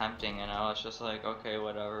even attempting it, I was just like, okay,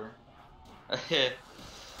 whatever.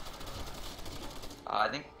 I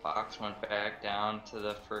think Fox went back down to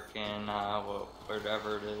the frickin',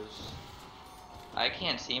 whatever it is. I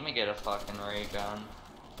can't seem to get a fucking ray gun.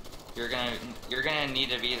 You're gonna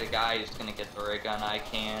need to be the guy who's gonna get the ray gun. I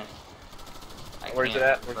can't. Where's it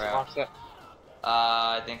at? Where's the box at?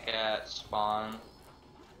 I think at spawn.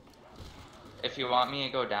 If you want me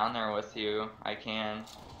to go down there with you, I can.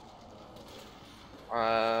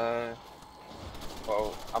 Well,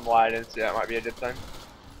 I'm lighting, so that might be a good thing.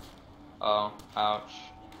 Oh, ouch.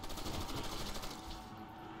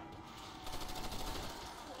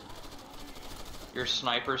 Your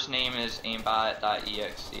sniper's name is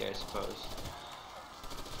aimbot.exe, I suppose.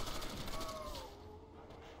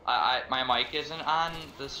 My mic isn't on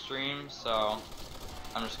the stream, so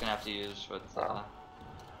I'm just gonna have to use with. Yeah,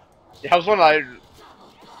 I was wondering.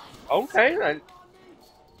 Okay, then.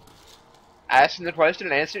 Asking the question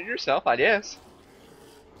and answering it yourself, I guess.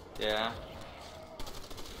 Yeah.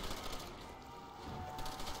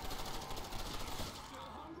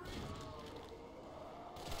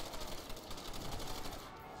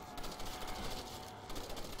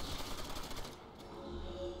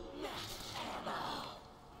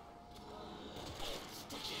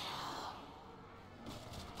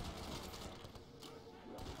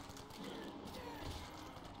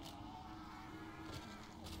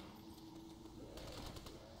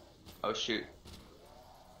 Oh shoot.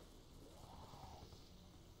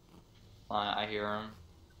 I hear him.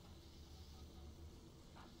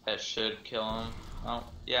 That should kill him. Oh,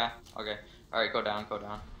 yeah, okay. Alright, go down, go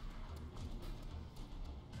down.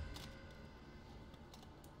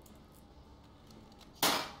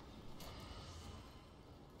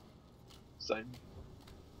 Same.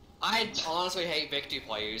 I honestly hate Victory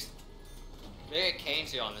players. They get caned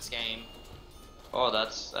to on this game. Oh,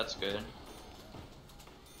 that's good.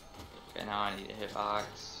 Okay, now I need a hitbox.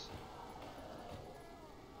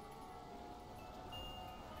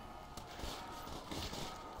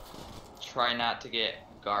 Try not to get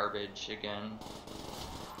garbage again.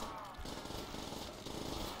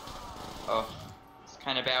 Oh, it's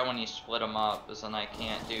kind of bad when you split them up, because then I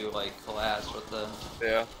can't do like collapse with the.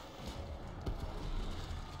 Yeah.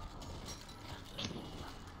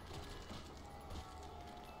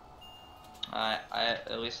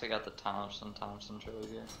 At least I got the Thompson. Thompson's really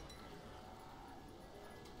good.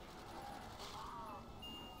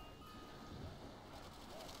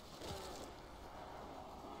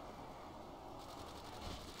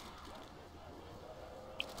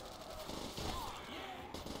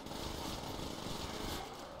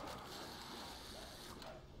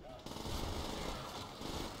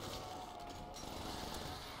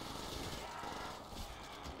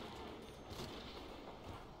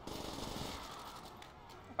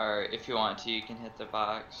 Or if you want to, you can hit the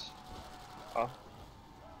box. Oh.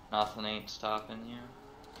 Nothing ain't stopping you.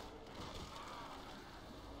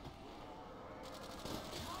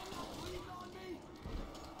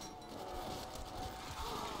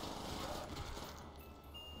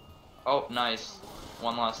 Oh, nice.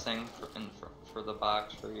 One last thing for the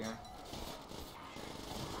box for you.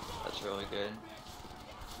 That's really good.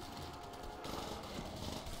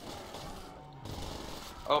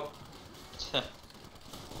 Oh.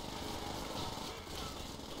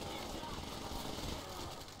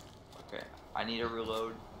 Okay, I need a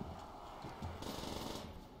reload.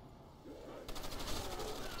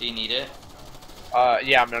 Do you need it?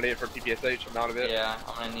 Yeah, I'm gonna need it for PPSH. I'm out of it. Yeah,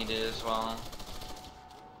 I'm gonna need it as well.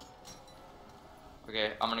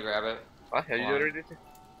 Okay, I'm gonna grab it. Oh, yeah, you Hold on. already did it?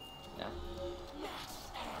 Yeah.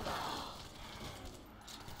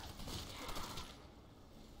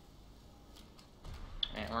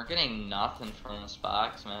 Man, we're getting nothing from this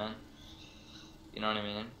box, man. You know what I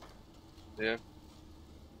mean? Yeah.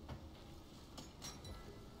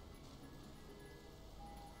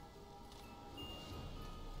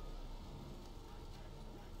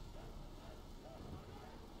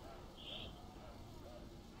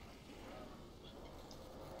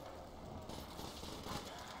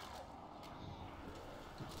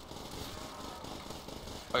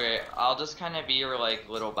 Okay, I'll just kind of be your like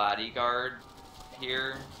little bodyguard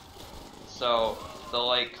here. So they'll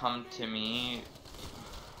like come to me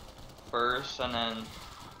first, and then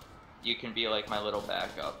you can be like my little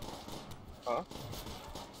backup. Huh?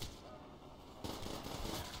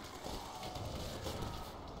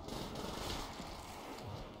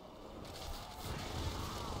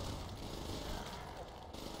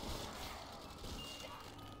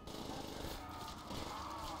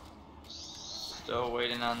 Still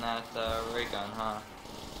waiting on that ray gun, huh?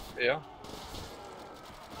 Yeah.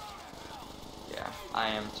 Yeah, I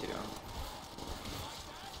am too.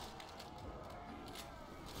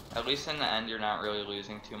 At least in the end, you're not really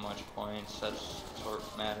losing too much points. That's what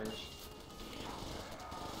matters.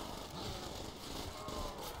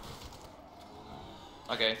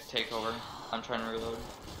 Okay, take over. I'm trying to reload.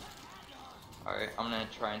 Alright, I'm gonna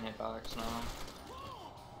try and hit box now.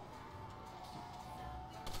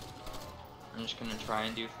 I'm just gonna try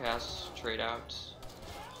and do fast trade outs.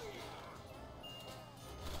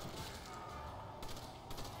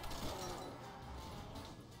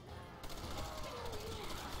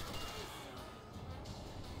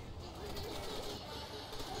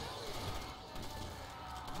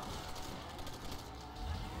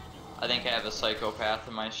 I think I have a psychopath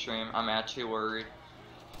in my stream. I'm actually worried.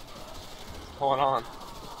 What's going on?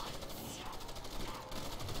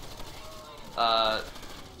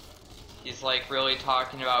 He's like really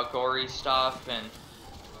talking about gory stuff, and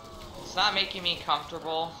it's not making me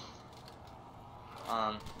comfortable.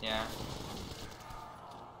 Yeah.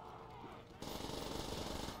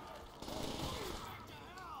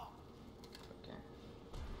 Okay.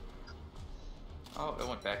 Oh, it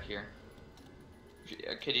went back here.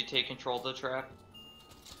 Could you take control of the trap?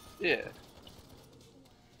 Yeah.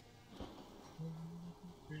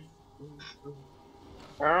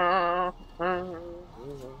 I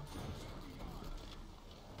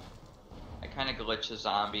kind of glitch a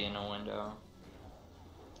zombie in a window.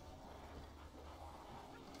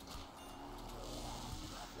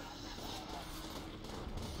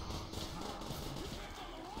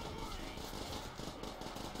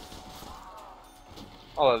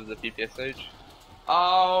 All of the PPSH.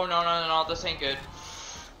 Oh, no, this ain't good.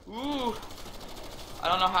 Ooh. I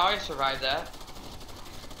don't know how I survived that.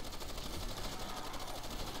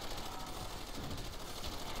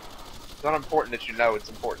 It's not important that you know,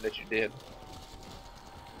 it's important that you did.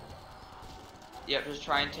 Yep, just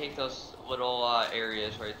try and take those little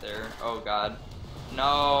areas right there. Oh god.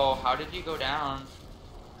 No, how did you go down?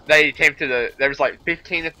 They came to the, there was like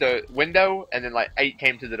 15 at the window, and then like 8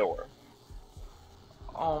 came to the door.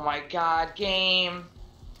 Oh my god, game.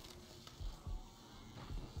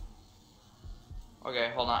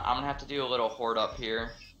 Okay, hold on. I'm gonna have to do a little horde up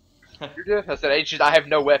here. You're good. I said, I have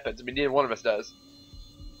no weapons. I mean, neither one of us does.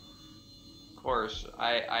 Of course,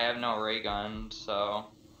 I have no ray gun, so.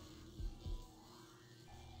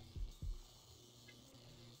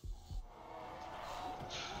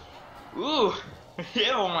 Ooh!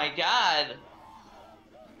 Oh my god!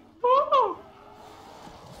 Woo!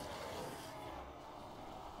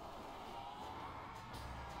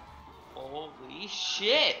 Holy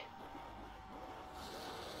shit!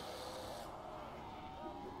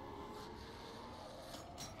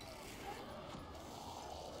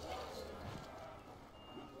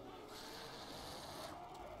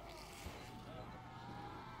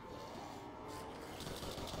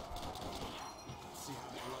 See how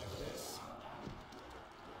they like this?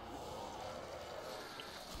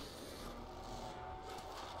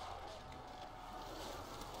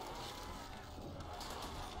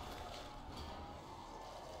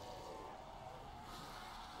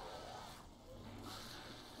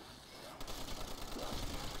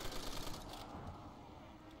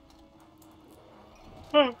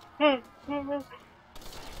 You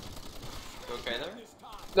okay there?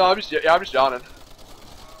 No, I'm just yawning.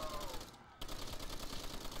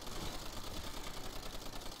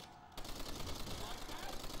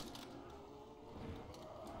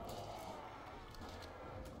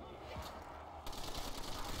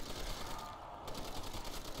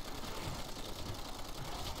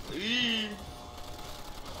 Eee.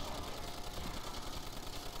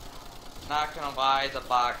 Not gonna lie, the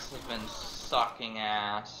box has been sucking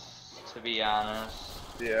ass, to be honest.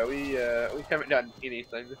 Yeah, we haven't done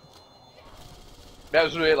anything. That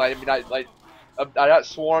was really like, I mean, I got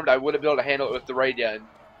swarmed. I would have been able to handle it with the ray gun.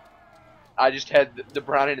 I just had the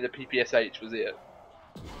brown end of the PPSH was it.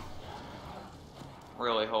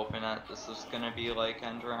 Really hoping that this is gonna be like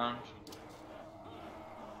end round.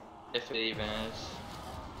 If it even is.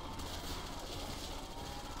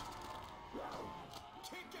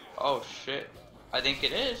 Oh shit. I think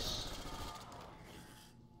it is.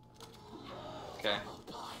 Okay.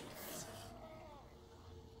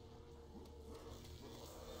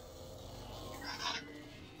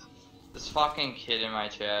 This fucking kid in my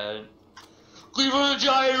chat. Leave on a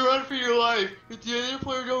giant, run for your life! If the other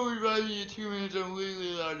player don't revive me in 2 minutes, I'm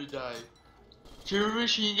legally allowed to die. German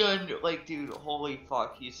machine gun, like, dude, holy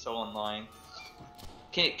fuck, he's so annoying.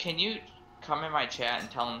 Can you come in my chat and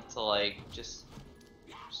tell him to, like, just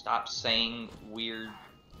stop saying weird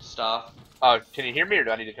stuff? Can you hear me or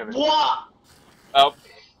do I need to come in? What? Oh.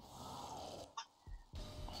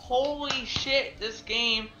 Holy shit, this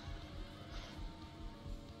game.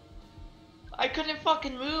 I couldn't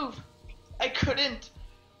fucking move. I couldn't.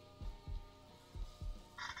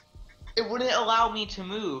 It wouldn't allow me to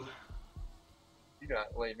move. You're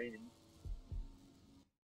not lame, mean.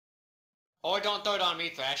 Or don't throw it on me,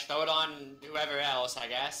 Thresh. Throw it on whoever else, I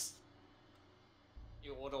guess.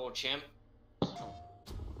 You little chimp. Approaching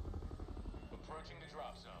the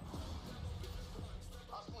drop zone.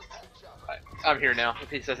 I'm here now. If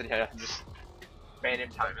he says anything, I can just ban him,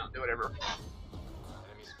 time him out, do whatever.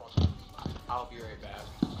 Enemy spotted. I'll be right back.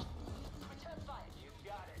 You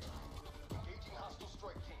got it. Engaging hostile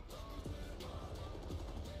strike team.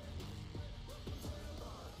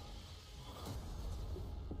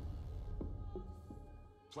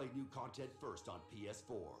 Play new content first on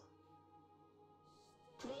PS4.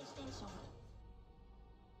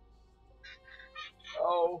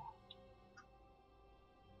 Oh.